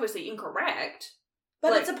 It's obviously incorrect.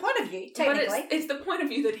 But like, it's a point of view, technically. But it's the point of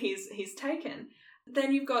view that he's taken.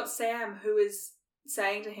 Then you've got Sam, who is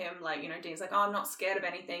saying to him, like, you know, Dean's like, oh, I'm not scared of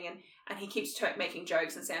anything, and he keeps making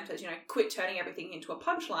jokes, and Sam says, you know, quit turning everything into a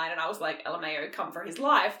punchline, and I was like, LMAO, come for his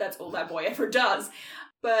life, that's all that boy ever does.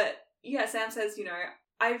 But, yeah, Sam says, you know,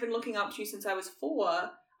 I've been looking up to you since I was 4,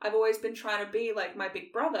 I've always been trying to be like my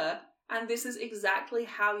big brother, and this is exactly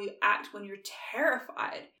how you act when you're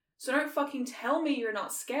terrified. So don't fucking tell me you're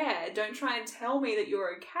not scared, don't try and tell me that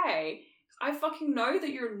you're okay, I fucking know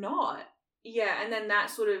that you're not. Yeah, and then that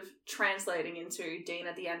sort of translating into Dean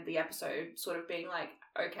at the end of the episode sort of being like,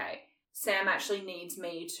 okay, Sam actually needs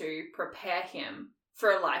me to prepare him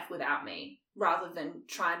for a life without me, rather than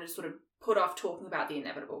trying to sort of put off talking about the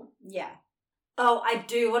inevitable. Yeah. Oh, I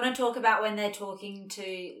do want to talk about when they're talking to...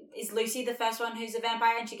 Is Lucy the first one who's a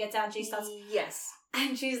vampire and she gets out and she starts... Yes.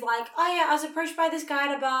 And she's like, oh yeah, I was approached by this guy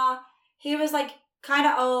at a bar. He was like kind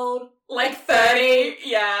of old. Like 30.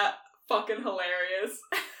 Yeah. Fucking hilarious.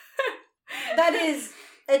 That is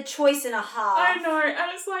a choice and a half. I know,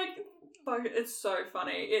 and it's like, fuck, it's so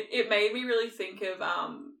funny. It made me really think of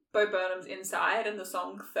Bo Burnham's Inside and the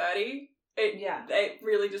song 30. It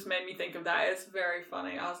really just made me think of that. It's very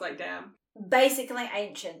funny. I was like, damn. Basically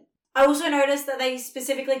ancient. I also noticed that they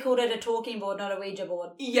specifically called it a talking board, not a Ouija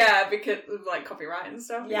board. Yeah, because of, like, copyright and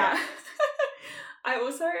stuff. Yeah. I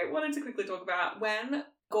also wanted to quickly talk about when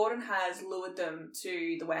Gordon has lured them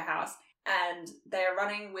to the warehouse and they're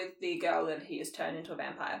running with the girl that he has turned into a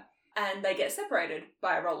vampire, and they get separated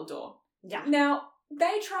by a roller door. Yeah. Now,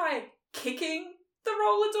 they try kicking the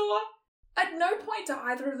roller door. At no point do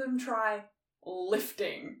either of them try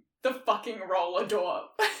lifting the fucking roller door.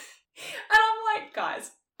 And I'm like,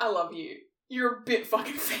 guys, I love you. You're a bit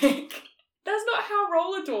fucking fake. That's not how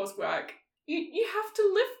roller doors work. You have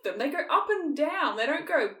to lift them. They go up and down. They don't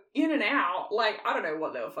go in and out. Like, I don't know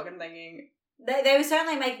what they were fucking thinking. They were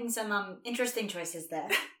certainly making some interesting choices there.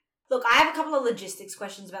 Look, I have a couple of logistics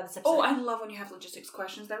questions about this episode. Oh, I love when you have logistics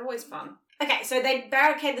questions. They're always fun. Okay, so they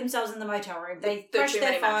barricade themselves in the motel room. They crush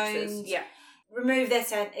their phones, remove their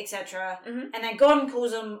scent, etc. Mm-hmm. And then Gordon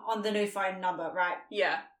calls them on the new phone number, right?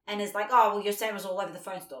 Yeah. And is like, oh, well, your scent was all over the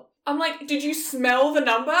phone store. I'm like, did you smell the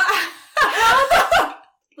number?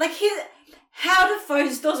 Like, how do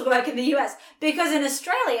phone stores work in the US? Because in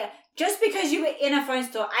Australia, just because you were in a phone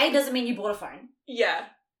store, A, doesn't mean you bought a phone. Yeah.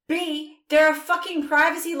 B, there are fucking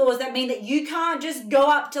privacy laws that mean that you can't just go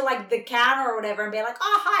up to, like, the counter or whatever and be like,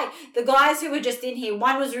 oh, hi, the guys who were just in here,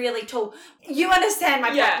 one was really tall. You understand my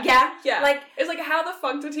point? Yeah. Like, it's like, how the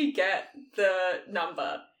fuck did he get the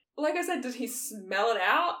number? Like I said, did he smell it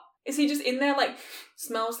out? Is he just in there, like,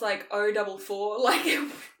 smells like O44? Like,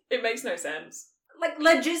 it makes no sense. Like,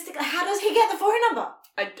 logistically, how does he get the phone number?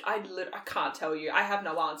 I can't tell you. I have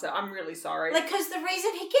no answer. I'm really sorry. Like, because the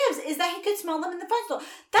reason he gives is that he could smell them in the phone store.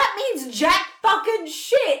 That means jack fucking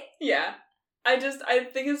shit. Yeah. I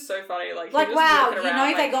think it's so funny. Like wow, walking you around, know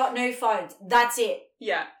like, they got new phones. That's it.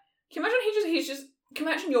 Yeah. Can you imagine can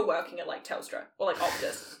you imagine you're working at, like, Telstra or, like,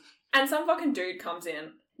 Optus, and some fucking dude comes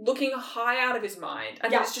in looking high out of his mind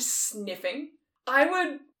and he's just sniffing? I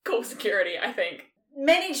would call security, I think.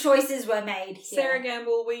 Many choices were made here. Sarah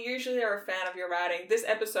Gamble, we usually are a fan of your writing. This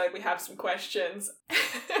episode, we have some questions.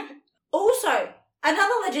 Also,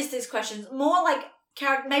 another logistics question, more like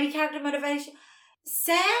maybe character motivation.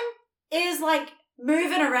 Sam is, like,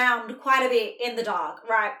 moving around quite a bit in the dark,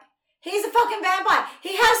 right? He's a fucking vampire.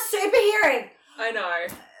 He has super hearing. I know.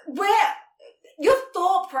 Where your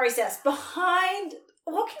thought process behind...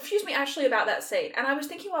 What confused me actually about that scene, and I was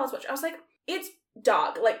thinking while I was watching, I was like, it's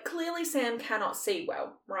dark. Like, clearly Sam cannot see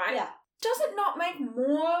well, right? Yeah. Does it not make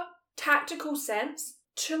more tactical sense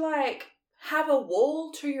to, like, have a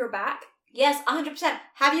wall to your back? Yes, 100%.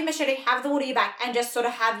 Have your machete, have the wall to your back, and just sort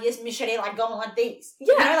of have your machete, like, going like this.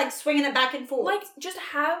 Yeah. You know, like, swinging it back and forth. Like, just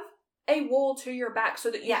have a wall to your back so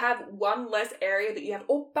that you have one less area that you have,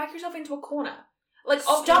 or back yourself into a corner. Like,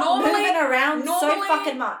 stop moving around so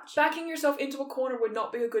fucking much. Backing yourself into a corner would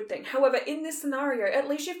not be a good thing. However, in this scenario, at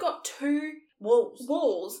least you've got two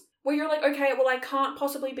walls where you're like, okay, well, I can't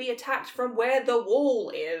possibly be attacked from where the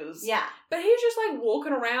wall is. Yeah. But he's just, like,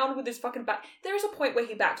 walking around with his fucking back. There is a point where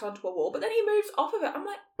he backs onto a wall, but then he moves off of it. I'm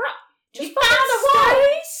like, bruh, just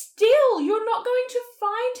stay still. You're not going to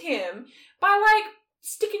find him by, like,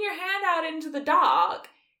 sticking your hand out into the dark.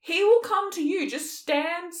 He will come to you. Just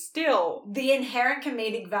stand still. The inherent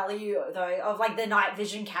comedic value, though, of, like, the night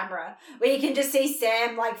vision camera, where you can just see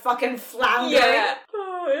Sam, like, fucking floundering. Yeah.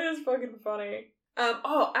 Oh, it is fucking funny.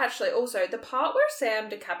 Actually, also, the part where Sam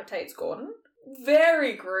decapitates Gordon,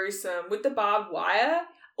 very gruesome, with the barbed wire.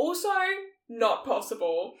 Also, not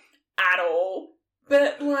possible at all.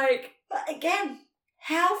 But, like... But again...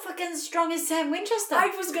 How fucking strong is Sam Winchester? I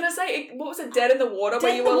was gonna say, what was it, Dead in the Water,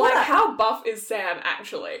 where you were like, how buff is Sam,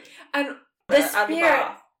 actually? And the spirit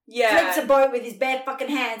flips a boat with his bare fucking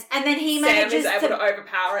hands, and then he manages Sam is able to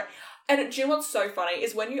overpower it. And do you know what's so funny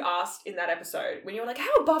is when you asked in that episode, when you were like,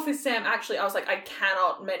 how buff is Sam actually? I was like, I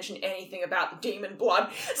cannot mention anything about the demon blood.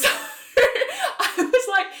 So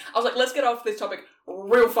I was like, let's get off this topic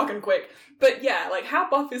real fucking quick. But yeah, like, how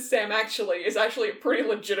buff is Sam actually is actually a pretty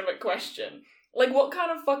legitimate question. Like, what kind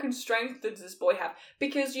of fucking strength does this boy have?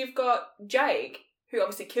 Because you've got Jake, who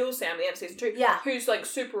obviously kills Sam at the end of season 2, whose, like,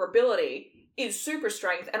 super ability is super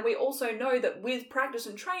strength, and we also know that with practice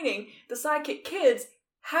and training, the Sidekick kids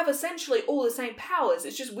have essentially all the same powers,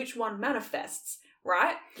 it's just which one manifests,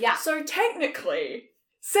 right? Yeah. So technically,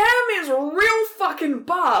 Sam is real fucking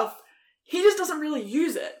buff, he just doesn't really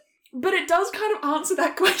use it. But it does kind of answer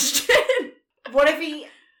that question. What if he,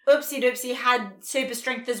 oopsie doopsie, had super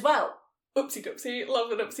strength as well? Oopsie doopsie, love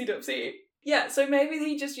an oopsie doopsie. Yeah, so maybe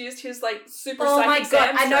he just used his, like, super psychic. Oh my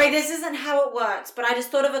god, I know this isn't how it works, but I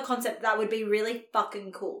just thought of a concept that would be really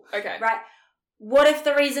fucking cool. Okay. Right? What if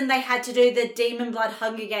the reason they had to do the Demon Blood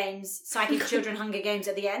Hunger Games, Psychic Children Hunger Games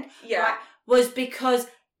at the end, right, was because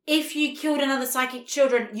if you killed another Psychic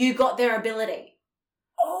Children, you got their ability.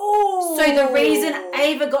 Oh! So the reason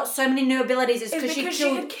Ava got so many new abilities is because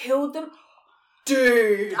she had killed them?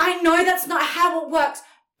 Dude! I know that's not how it works.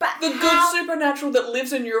 But the good supernatural that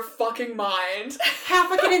lives in your fucking mind. How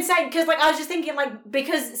fucking insane. Because, like, I was just thinking, like,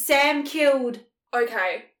 because Sam killed...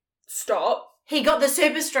 Okay. Stop. He got the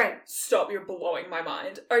super strength. Stop, you're blowing my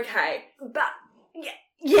mind. Okay. But...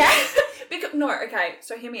 Yeah.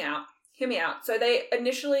 So hear me out. So they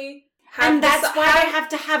initially have... And that's why they have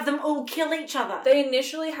to have them all kill each other. They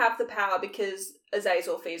initially have the power because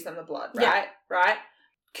Azazel feeds them the blood, right? Yeah. Right?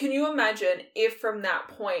 Can you imagine if from that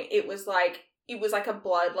point it was like a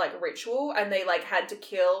blood, like, ritual, and they, like, had to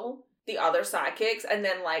kill the other psychics and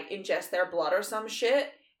then, like, ingest their blood or some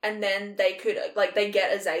shit, and then they could, like, they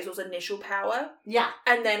get Azazel's initial power. Yeah.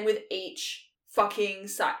 And then with each fucking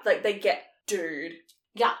like, they get, dude.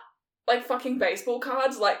 Yeah. Like, fucking baseball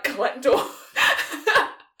cards, like, Collector.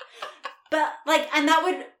 But, like, and that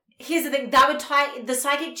would, here's the thing, that would tie, the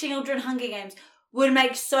Psychic Children Hunger Games would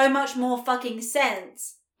make so much more fucking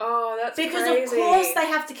sense. Oh, that's because crazy. Of course they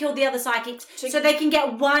have to kill the other psychics so they can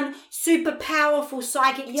get one super powerful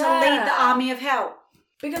psychic to lead the army of hell.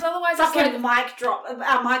 Because otherwise fucking it's like... mic drop.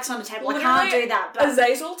 Our mic's on the table. I can't do that. But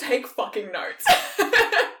Azazel, take fucking notes.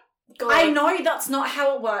 God. I know that's not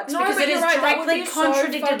how it works because it is directly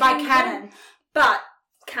contradicted by canon. But...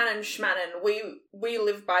 Canon schmanon. We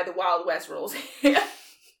live by the Wild West rules here.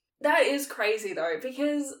 That is crazy though,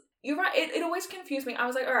 because you're right. It always confused me. I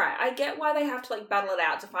was like, all right, I get why they have to, like, battle it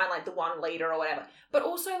out to find, like, the one leader or whatever. But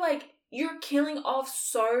also, like, you're killing off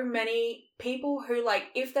so many people who, like,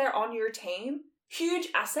 if they're on your team, huge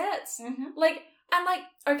assets. Mm-hmm. Like, and, like,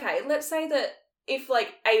 okay, let's say that if,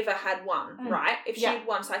 like, Ava had won, right? If Yeah. she'd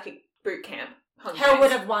won Psychic Boot Camp, Hunger Hell Games.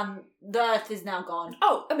 would have won. The Earth is now gone.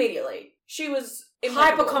 Oh, immediately. She was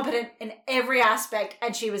Hyper immovable. competent in every aspect,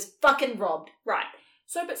 and she was fucking robbed. Right.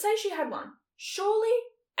 So, but say she had won. Surely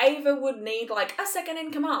Ava would need, like, a second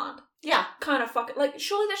in command. Yeah. Kind of fucking, like,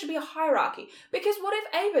 surely there should be a hierarchy. Because what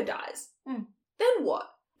if Ava dies? Mm. Then what?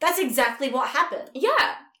 That's exactly what happened.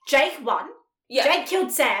 Yeah. Jake won. Yeah. Jake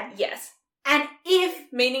killed Sam. Yes. And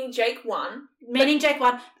Meaning Jake won. meaning Jake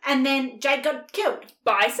won, and then Jake got killed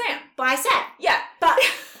By Sam. by Sam. Yeah. But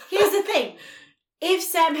here's the thing. If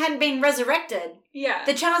Sam hadn't been resurrected, Yeah.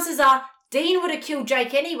 the chances are Dean would have killed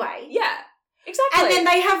Jake anyway. Yeah. Exactly. And then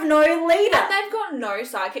they have no leader. And they've got no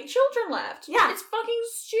psychic children left. Yeah. It's fucking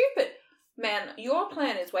stupid. Man, your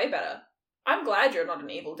plan is way better. I'm glad you're not an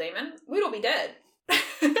evil demon. We'd all be dead.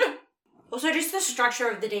 Also, just the structure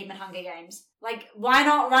of the Demon Hunger Games. Like, why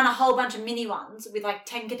not run a whole bunch of mini ones with, like,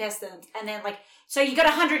 10 contestants? And then, like, so you got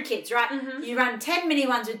 100 kids, right? Mhm. You run 10 mini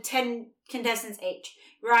ones with 10 contestants each,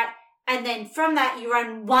 right? And then from that, you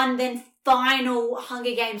run one then final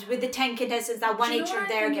Hunger Games with the 10 contestants that won Do you each know of what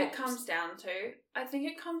their I think games. it comes down to? I think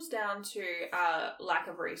it comes down to lack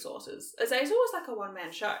of resources. As Azel was like a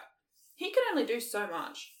one-man show. He could only do so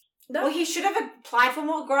much. Well, he should have applied for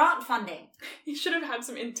more grant funding. He should have had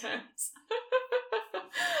some interns.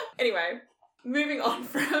 Anyway, moving on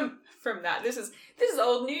from that. This is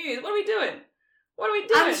old news. What are we doing? What are we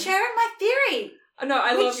doing? I'm sharing my theory. No,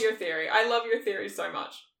 I Which- love your theory. I love your theory so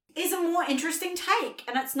much. Is a more interesting take,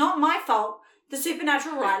 and it's not my fault the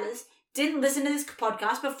Supernatural writers didn't listen to this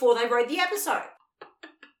podcast before they wrote the episode.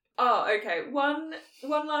 Oh, okay. One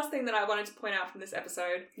last thing that I wanted to point out from this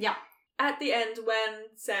episode. Yeah. At the end, when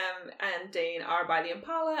Sam and Dean are by the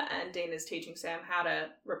Impala, and Dean is teaching Sam how to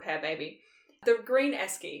repair Baby, the green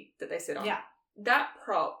esky that they sit on, Yeah. that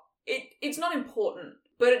prop, it's not important,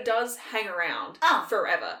 but it does hang around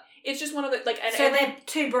forever. It's just one of the, like... And, So and they're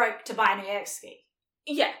too broke to buy a new X ski.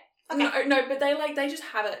 yeah. Okay. No, but they just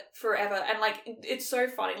have it forever, and, like, it's so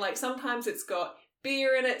funny. Like, sometimes it's got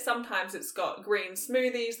beer in it, sometimes it's got green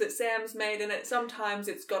smoothies that Sam's made in it, sometimes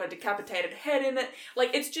it's got a decapitated head in it.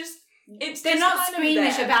 Like, it's just... They're not kind of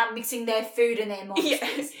squeamish there. about mixing their food and their monsters. Yeah,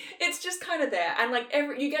 it's just kind of there, and, like,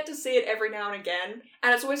 you get to see it every now and again,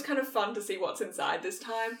 and it's always kind of fun to see what's inside this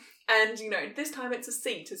time. And, you know, this time it's a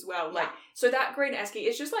seat as well. Like, so that green esky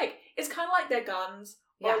is just, like, it's kind of like their guns,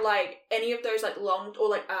 or, like, any of those, like, long, or,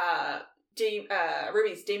 like,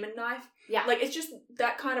 Ruby's demon knife. Yeah. Like, it's just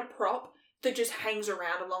that kind of prop that just hangs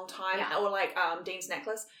around a long time, Yeah. or, like, Dean's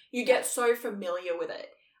necklace. You get so familiar with it.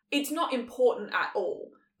 It's not important at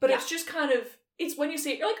all, but it's just kind of, it's when you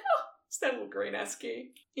see it, you're like, oh, it's that little green esky,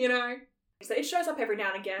 you know? So it shows up every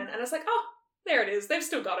now and again, and it's like, oh, there it is. They've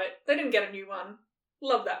still got it. They didn't get a new one.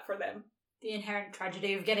 Love that for them. The inherent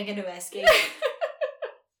tragedy of getting a new esky.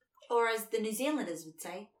 Or as the New Zealanders would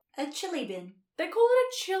say, a chili bin. They call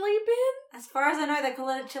it a chili bin? As far as I know, they call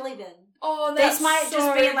it a chili bin. Oh, that's This might so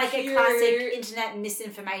just be like cute. a classic internet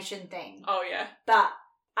misinformation thing. Oh, yeah. But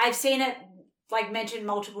I've seen it like mentioned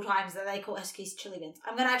multiple times that they call eskies chili bins.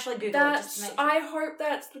 I'm going to actually Google it just to make sure. I hope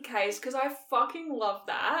that's the case, because I fucking love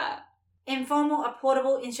that. Informal, a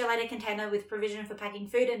portable insulated container with provision for packing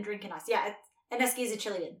food and drink and ice. Yeah, an esky is a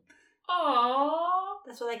chili bin. Aww.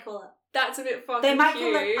 That's what they call it. That's a bit fucking They might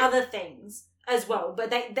cute. call it other things as well, but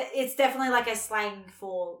it's definitely like a slang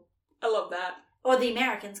for... I love that. Or the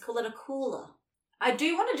Americans call it a cooler. I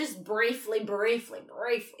do want to just briefly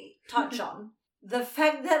touch on the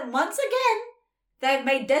fact that once again, they've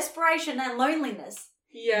made desperation and loneliness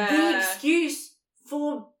the excuse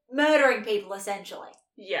for murdering people, essentially.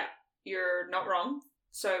 Yeah, you're not wrong.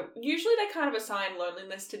 So, usually they kind of assign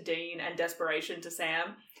loneliness to Dean and desperation to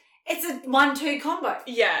Sam. It's a 1-2 combo.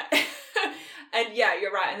 Yeah. And yeah,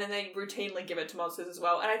 you're right. And then they routinely give it to monsters as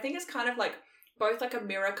well. And I think it's kind of like both like a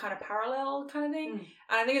mirror kind of parallel kind of thing.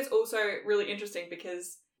 And I think it's also really interesting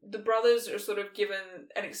because the brothers are sort of given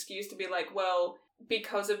an excuse to be like, well,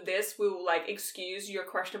 because of this, we'll like excuse your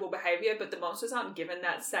questionable behavior, but the monsters aren't given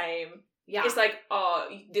that same. Yeah. It's like, oh,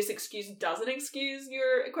 this excuse doesn't excuse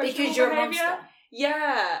your questionable Because you're behavior. a monster.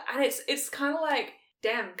 Yeah. And it's kind of like,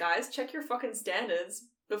 damn, guys, check your fucking standards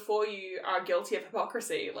before you are guilty of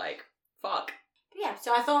hypocrisy. Like, fuck. Yeah,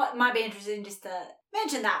 so I thought it might be interesting just to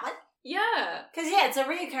mention that one. Yeah. Because, yeah, it's a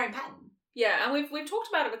reoccurring pattern. Yeah, and we've talked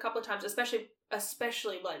about it a couple of times,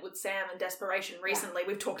 especially like with Sam and desperation recently. Yeah.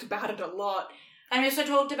 We've talked about it a lot. And we also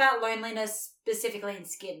talked about loneliness specifically in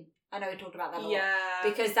Skin. I know we talked about that a lot. Yeah.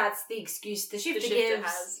 Because that's the excuse the shifter gives.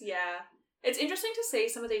 Has. Yeah. It's interesting to see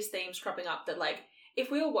some of these themes cropping up that, like, if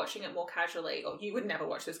we were watching it more casually, or you would never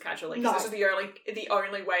watch this casually, because this is the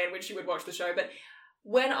only way in which you would watch the show, but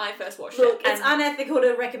when I first watched it... it's unethical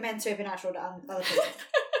to recommend Supernatural to other people.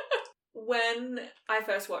 When I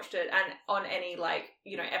first watched it, and on any, like,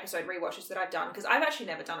 you know, episode rewatches that I've done, because I've actually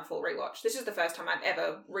never done a full rewatch. This is the first time I've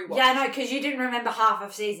ever rewatched. Yeah, no, because you didn't remember half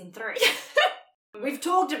of season 3. We've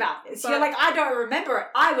talked about this. But you're like, I don't remember it.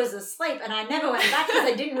 I was asleep and I never went back because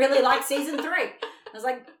I didn't really like season 3. I was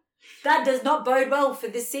like, that does not bode well for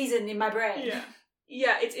this season in my brain. Yeah.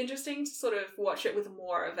 Yeah, it's interesting to sort of watch it with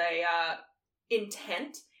more of a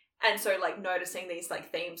intent. And so, like, noticing these,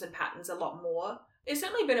 like, themes and patterns a lot more. It's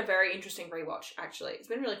certainly been a very interesting rewatch, actually. It's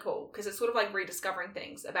been really cool because it's sort of like rediscovering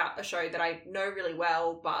things about a show that I know really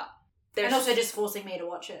well, but there's... And also just forcing me to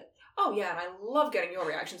watch it. Oh, yeah, and I love getting your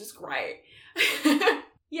reactions. It's great.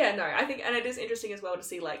 Yeah, no, I think, and it is interesting as well to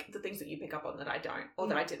see, like, the things that you pick up on that I don't, or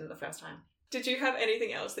that I didn't the first time. Did you have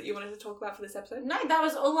anything else that you wanted to talk about for this episode? No, that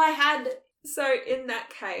was all I had. So, in that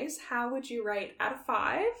case, how would you rate out of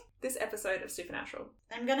 5 this episode of Supernatural?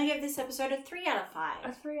 I'm going to give this episode a 3 out of 5.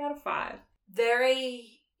 A 3 out of 5.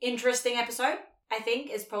 Very interesting episode, I think,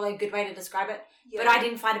 is probably a good way to describe it. Yeah. But I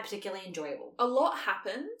didn't find it particularly enjoyable. A lot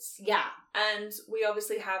happens. Yeah. And we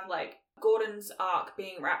obviously have, like, Gordon's arc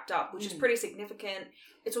being wrapped up, which is pretty significant.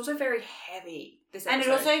 It's also very heavy, this episode. And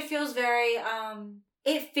it also feels very,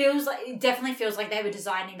 it definitely feels like they were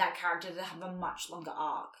designing that character to have a much longer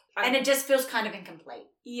arc. And it just feels kind of incomplete.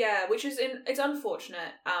 Yeah, which is, it's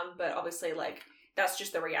unfortunate, but obviously, like, that's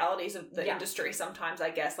just the realities of the industry sometimes,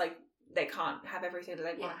 I guess. Like, they can't have everything that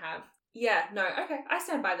they want to have. Yeah, no, okay, I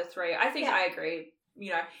stand by the 3. I think I agree.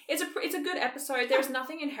 You know, it's a good episode. There's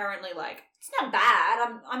nothing inherently, like... It's not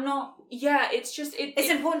bad. I'm not... Yeah, it's just... It's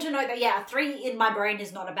important to note that, a 3 in my brain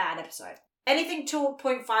is not a bad episode. Anything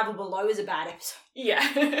 2.5 or below is a bad episode. Yeah.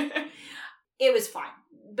 It was fine.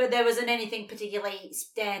 But there wasn't anything particularly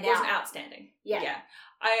stand out. It wasn't outstanding. Yeah. Yeah.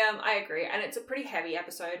 I agree. And it's a pretty heavy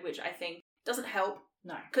episode, which I think doesn't help.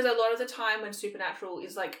 No. Because a lot of the time when Supernatural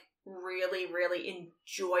is, like, really, really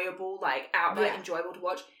enjoyable, like, outright enjoyable to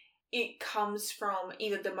watch, it comes from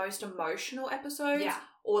either the most emotional episodes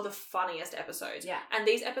or the funniest episodes. Yeah. And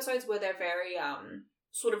these episodes where they're very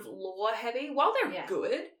sort of lore heavy, while they're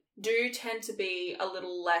good, do tend to be a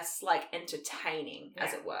little less, like, entertaining,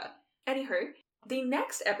 as it were. Anywho, the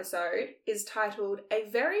next episode is titled A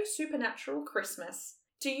Very Supernatural Christmas.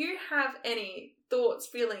 Do you have any thoughts,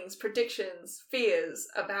 feelings, predictions, fears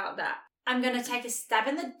about that? I'm going to take a stab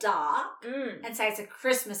in the dark and say it's a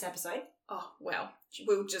Christmas episode. Oh, well,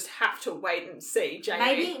 we'll just have to wait and see,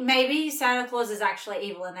 Jamie. Maybe Santa Claus is actually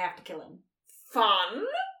evil and they have to kill him. Fun.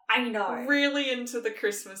 I know. Really into the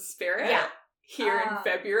Christmas spirit. Yeah. Here in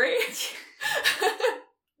February.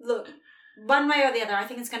 Look, one way or the other, I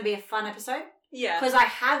think it's going to be a fun episode. Yeah. Because I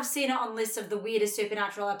have seen it on lists of the weirdest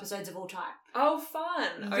Supernatural episodes of all time. Oh,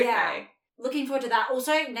 fun. Okay. Yeah. Looking forward to that.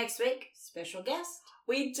 Also, next week, special guest.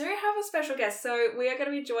 We do have a special guest, so we are going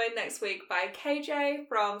to be joined next week by KJ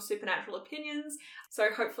from Supernatural Opinions. So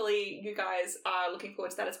hopefully you guys are looking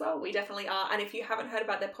forward to that as well. We definitely are. And if you haven't heard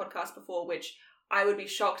about their podcast before, which I would be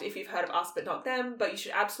shocked if you've heard of us but not them, but you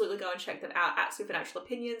should absolutely go and check them out at Supernatural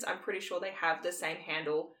Opinions. I'm pretty sure they have the same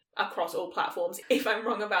handle across all platforms. If I'm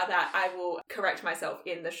wrong about that, I will correct myself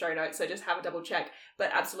in the show notes, so just have a double check. But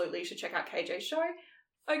absolutely, you should check out KJ's show.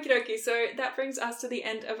 Okie dokie, so that brings us to the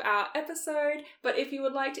end of our episode, but if you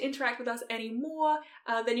would like to interact with us any more,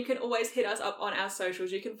 then you can always hit us up on our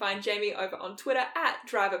socials. You can find Jamie over on Twitter at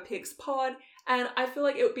DriverPicksPod, and I feel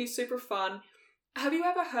like it would be super fun. Have you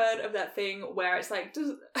ever heard of that thing where it's like,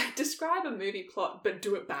 describe a movie plot but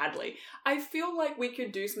do it badly? I feel like we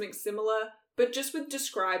could do something similar, but just with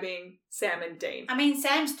describing Sam and Dean. I mean,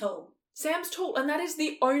 Sam's tall. Sam's tall, and that is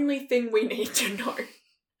the only thing we need to know.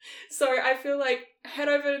 So I feel like head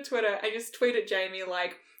over to Twitter and just tweet at Jamie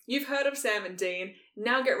like, you've heard of Sam and Dean,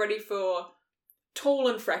 now get ready for tall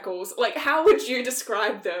and freckles. Like, how would you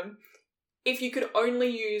describe them if you could only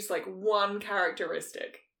use like one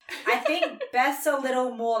characteristic? I think Beth's a little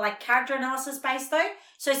more like character analysis based though.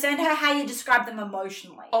 So send her how you describe them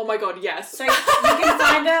emotionally. Oh my god, yes. So you can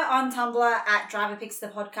find her on Tumblr at Driver Picks the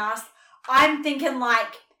Podcast. I'm thinking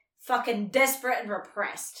like fucking desperate and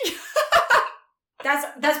repressed.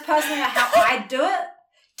 That's personally how I do it.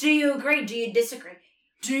 Do you agree? Do you disagree?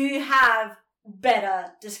 Do you have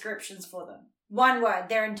better descriptions for them? One word,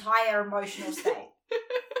 their entire emotional state.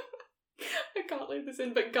 I can't leave this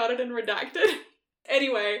in, but gutted and redacted.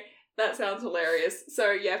 Anyway, that sounds hilarious.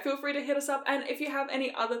 So yeah, feel free to hit us up. And if you have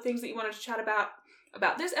any other things that you wanted to chat about,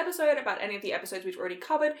 about this episode, about any of the episodes we've already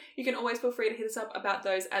covered, you can always feel free to hit us up about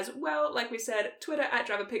those as well. Like we said, Twitter at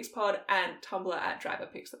DriverPicsPod and Tumblr at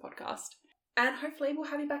DriverPics the podcast. And hopefully we'll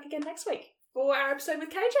have you back again next week for our episode with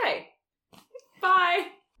KJ.